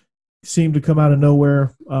Taylor seemed to come out of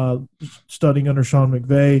nowhere, studying under Sean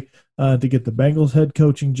McVay to get the Bengals head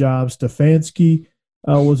coaching job. Stefanski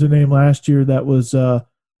was a name last year that was a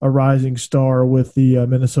rising star with the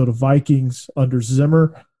Minnesota Vikings under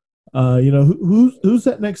Zimmer. Who's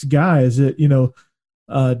that next guy? Is it Darrell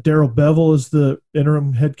Bevell is the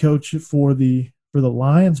interim head coach for the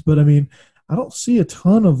Lions? But I don't see a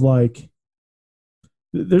ton of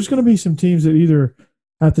there's going to be some teams that either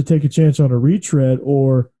have to take a chance on a retread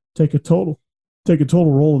or take a total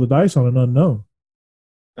roll of the dice on an unknown.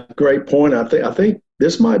 Great point. I think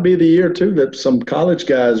this might be the year too that some college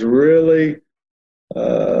guys really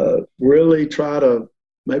try to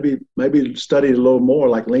maybe study it a little more,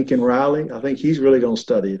 like Lincoln Riley. I think he's really going to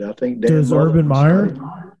study it. I think does Urban Meyer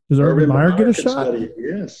get a shot?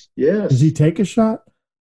 Yes. Does he take a shot?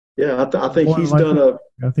 Yeah, I think he's done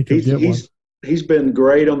he's been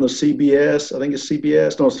great on the CBS. I think it's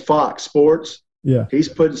CBS. No, it's Fox Sports. Yeah, he's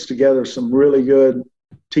putting together some really good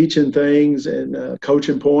teaching things and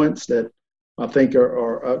coaching points that I think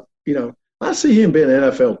are I see him being an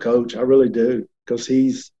NFL coach. I really do, because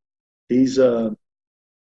he's got it.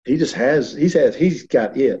 He's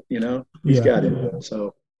got it.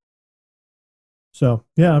 So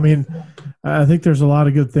yeah, I think there's a lot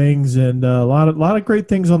of good things and a lot of great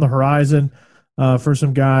things on the horizon for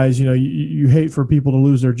some guys. You hate for people to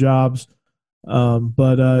lose their jobs,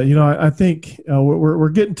 but I think we're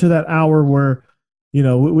getting to that hour where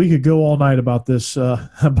we could go all night about this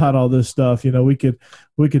about all this stuff. We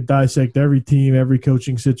could dissect every team, every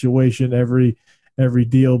coaching situation, every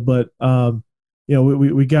deal. But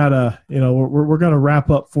we gotta we're gonna wrap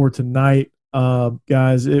up for tonight,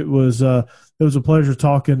 guys. It was a pleasure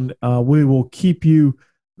talking. We will keep you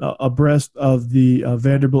abreast of the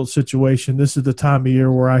Vanderbilt situation. This is the time of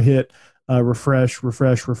year where I hit refresh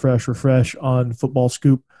on Football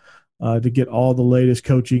Scoop to get all the latest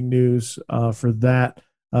coaching news for that.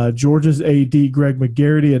 Georgia's AD, Greg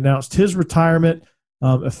McGarity, announced his retirement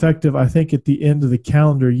effective, I think, at the end of the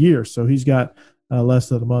calendar year. So he's got less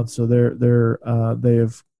than a month. So they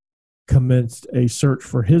have commenced a search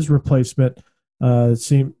for his replacement. It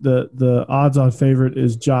seemed the odds-on favorite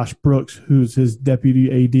is Josh Brooks, who's his deputy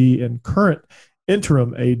AD and current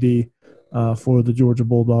interim AD for the Georgia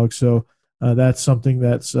Bulldogs. So that's something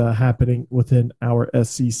that's happening within our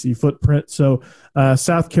SEC footprint. So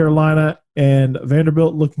South Carolina and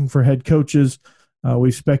Vanderbilt looking for head coaches. We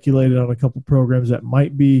speculated on a couple programs that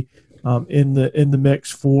might be in the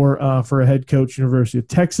mix for a head coach. University of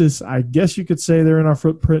Texas, I guess you could say they're in our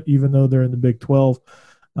footprint, even though they're in the Big 12.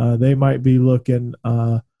 They might be looking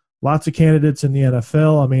lots of candidates in the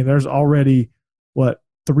NFL. There's already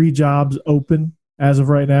 3 jobs open as of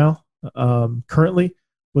right now, currently,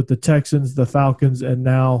 with the Texans, the Falcons, and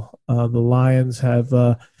now the Lions have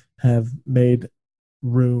made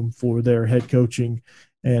room for their head coaching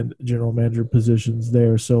and general manager positions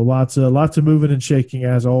there. So lots of moving and shaking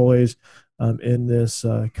as always in this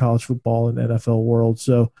college football and NFL world.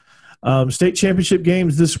 So state championship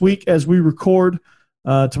games this week as we record.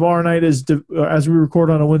 Tomorrow night as we record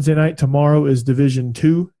on a Wednesday night. Tomorrow is Division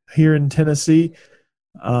II here in Tennessee,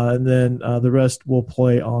 and then the rest will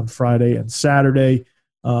play on Friday and Saturday.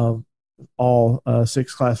 All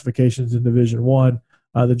 6 classifications in Division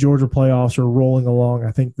I. The Georgia playoffs are rolling along.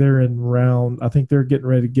 I think they're getting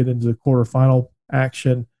ready to get into the quarterfinal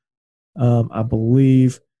action. I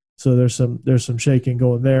believe. So there's some shaking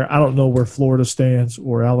going there. I don't know where Florida stands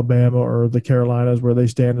or Alabama or the Carolinas, where they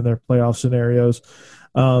stand in their playoff scenarios.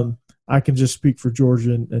 I can just speak for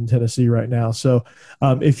Georgia and Tennessee right now. So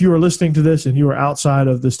if you are listening to this and you are outside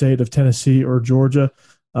of the state of Tennessee or Georgia,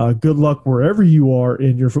 good luck wherever you are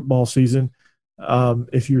in your football season,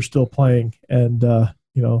 if you're still playing. And, of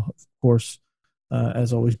course,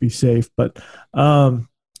 as always, be safe. But,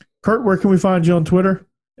 Kurt, where can we find you on Twitter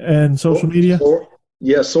and social media?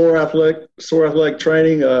 SOAR Athletic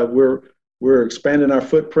Training. We're expanding our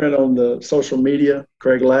footprint on the social media.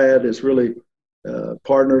 Craig Ladd is really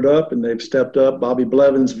partnered up, and they've stepped up. Bobby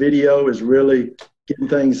Blevins' video is really getting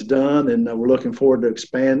things done, and we're looking forward to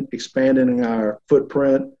expanding our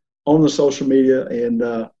footprint on the social media and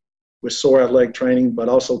with SOAR Athletic Training, but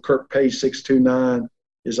also Kirk Page 629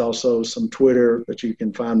 is also some Twitter that you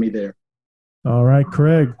can find me there. All right,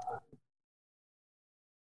 Craig.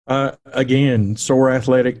 Again, SOAR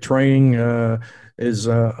Athletic Training is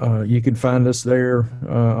you can find us there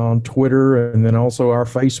on Twitter, and then also our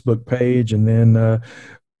Facebook page, and then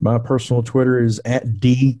my personal Twitter is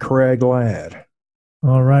 @DCraigLadd.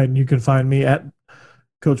 All right, and you can find me at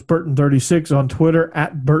Coach Burton36 on Twitter,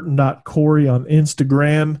 at Burton.Corey on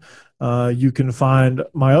Instagram. You can find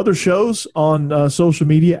my other shows on social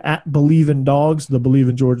media at Believe in Dogs, the Believe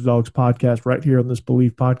in Georgia Dogs podcast, right here on this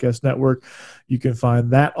Believe Podcast Network. You can find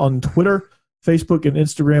that on Twitter, Facebook, and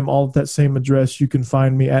Instagram, all at that same address. You can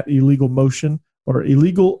find me at Illegal Motion or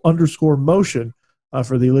illegal_motion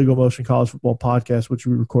for the Illegal Motion College Football Podcast, which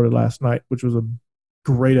we recorded last night, which was a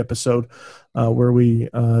great episode where we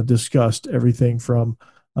discussed everything from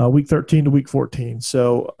week 13 to week 14.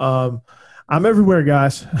 So, I'm everywhere,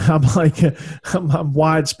 guys. I'm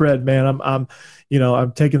widespread, man. I'm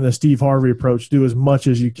taking the Steve Harvey approach. Do as much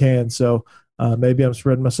as you can. So maybe I'm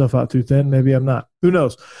spreading myself out too thin. Maybe I'm not. Who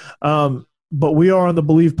knows? But we are on the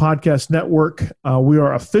Believe Podcast Network. We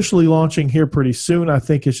are officially launching here pretty soon. I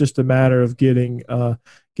think it's just a matter of getting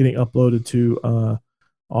uploaded to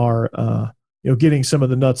our getting some of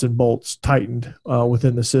the nuts and bolts tightened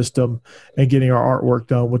within the system and getting our artwork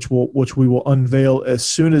done, which we will unveil as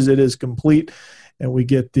soon as it is complete and we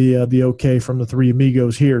get the okay from the three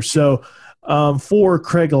amigos here. So for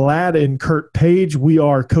Craig Ladd and Kurt Page, we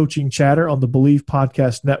are Coaching Chatter on the Believe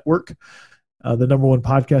Podcast Network, the #1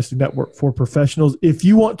 podcasting network for professionals. If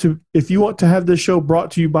you want to have this show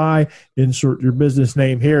brought to you by, insert your business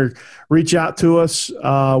name here, reach out to us.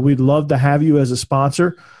 We'd love to have you as a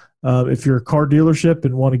sponsor. If you're a car dealership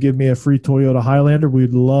and want to give me a free Toyota Highlander,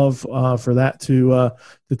 we'd love for that to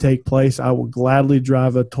take place. I will gladly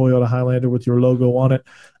drive a Toyota Highlander with your logo on it.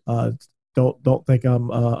 Don't think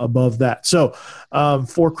I'm above that. So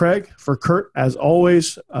for Craig, for Kurt, as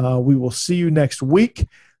always, we will see you next week.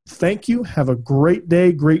 Thank you. Have a great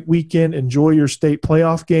day, great weekend. Enjoy your state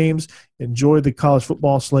playoff games. Enjoy the college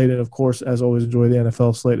football slate. And, of course, as always, enjoy the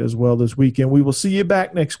NFL slate as well this weekend. We will see you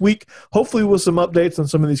back next week, hopefully with some updates on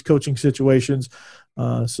some of these coaching situations.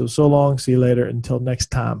 So long. See you later. Until next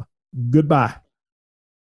time. Goodbye.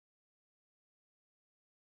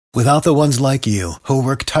 Without the ones like you who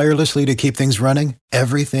work tirelessly to keep things running,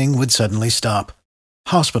 everything would suddenly stop.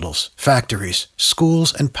 Hospitals, factories,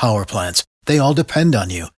 schools, and power plants, they all depend on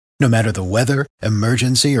you. No matter the weather,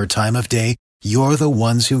 emergency, or time of day, you're the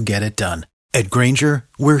ones who get it done. At Grainger,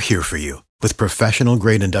 we're here for you with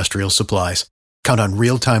professional-grade industrial supplies. Count on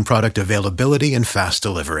real-time product availability and fast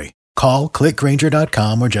delivery. Call, click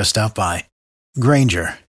Grainger.com, or just stop by.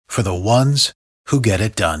 Grainger, for the ones who get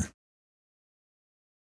it done.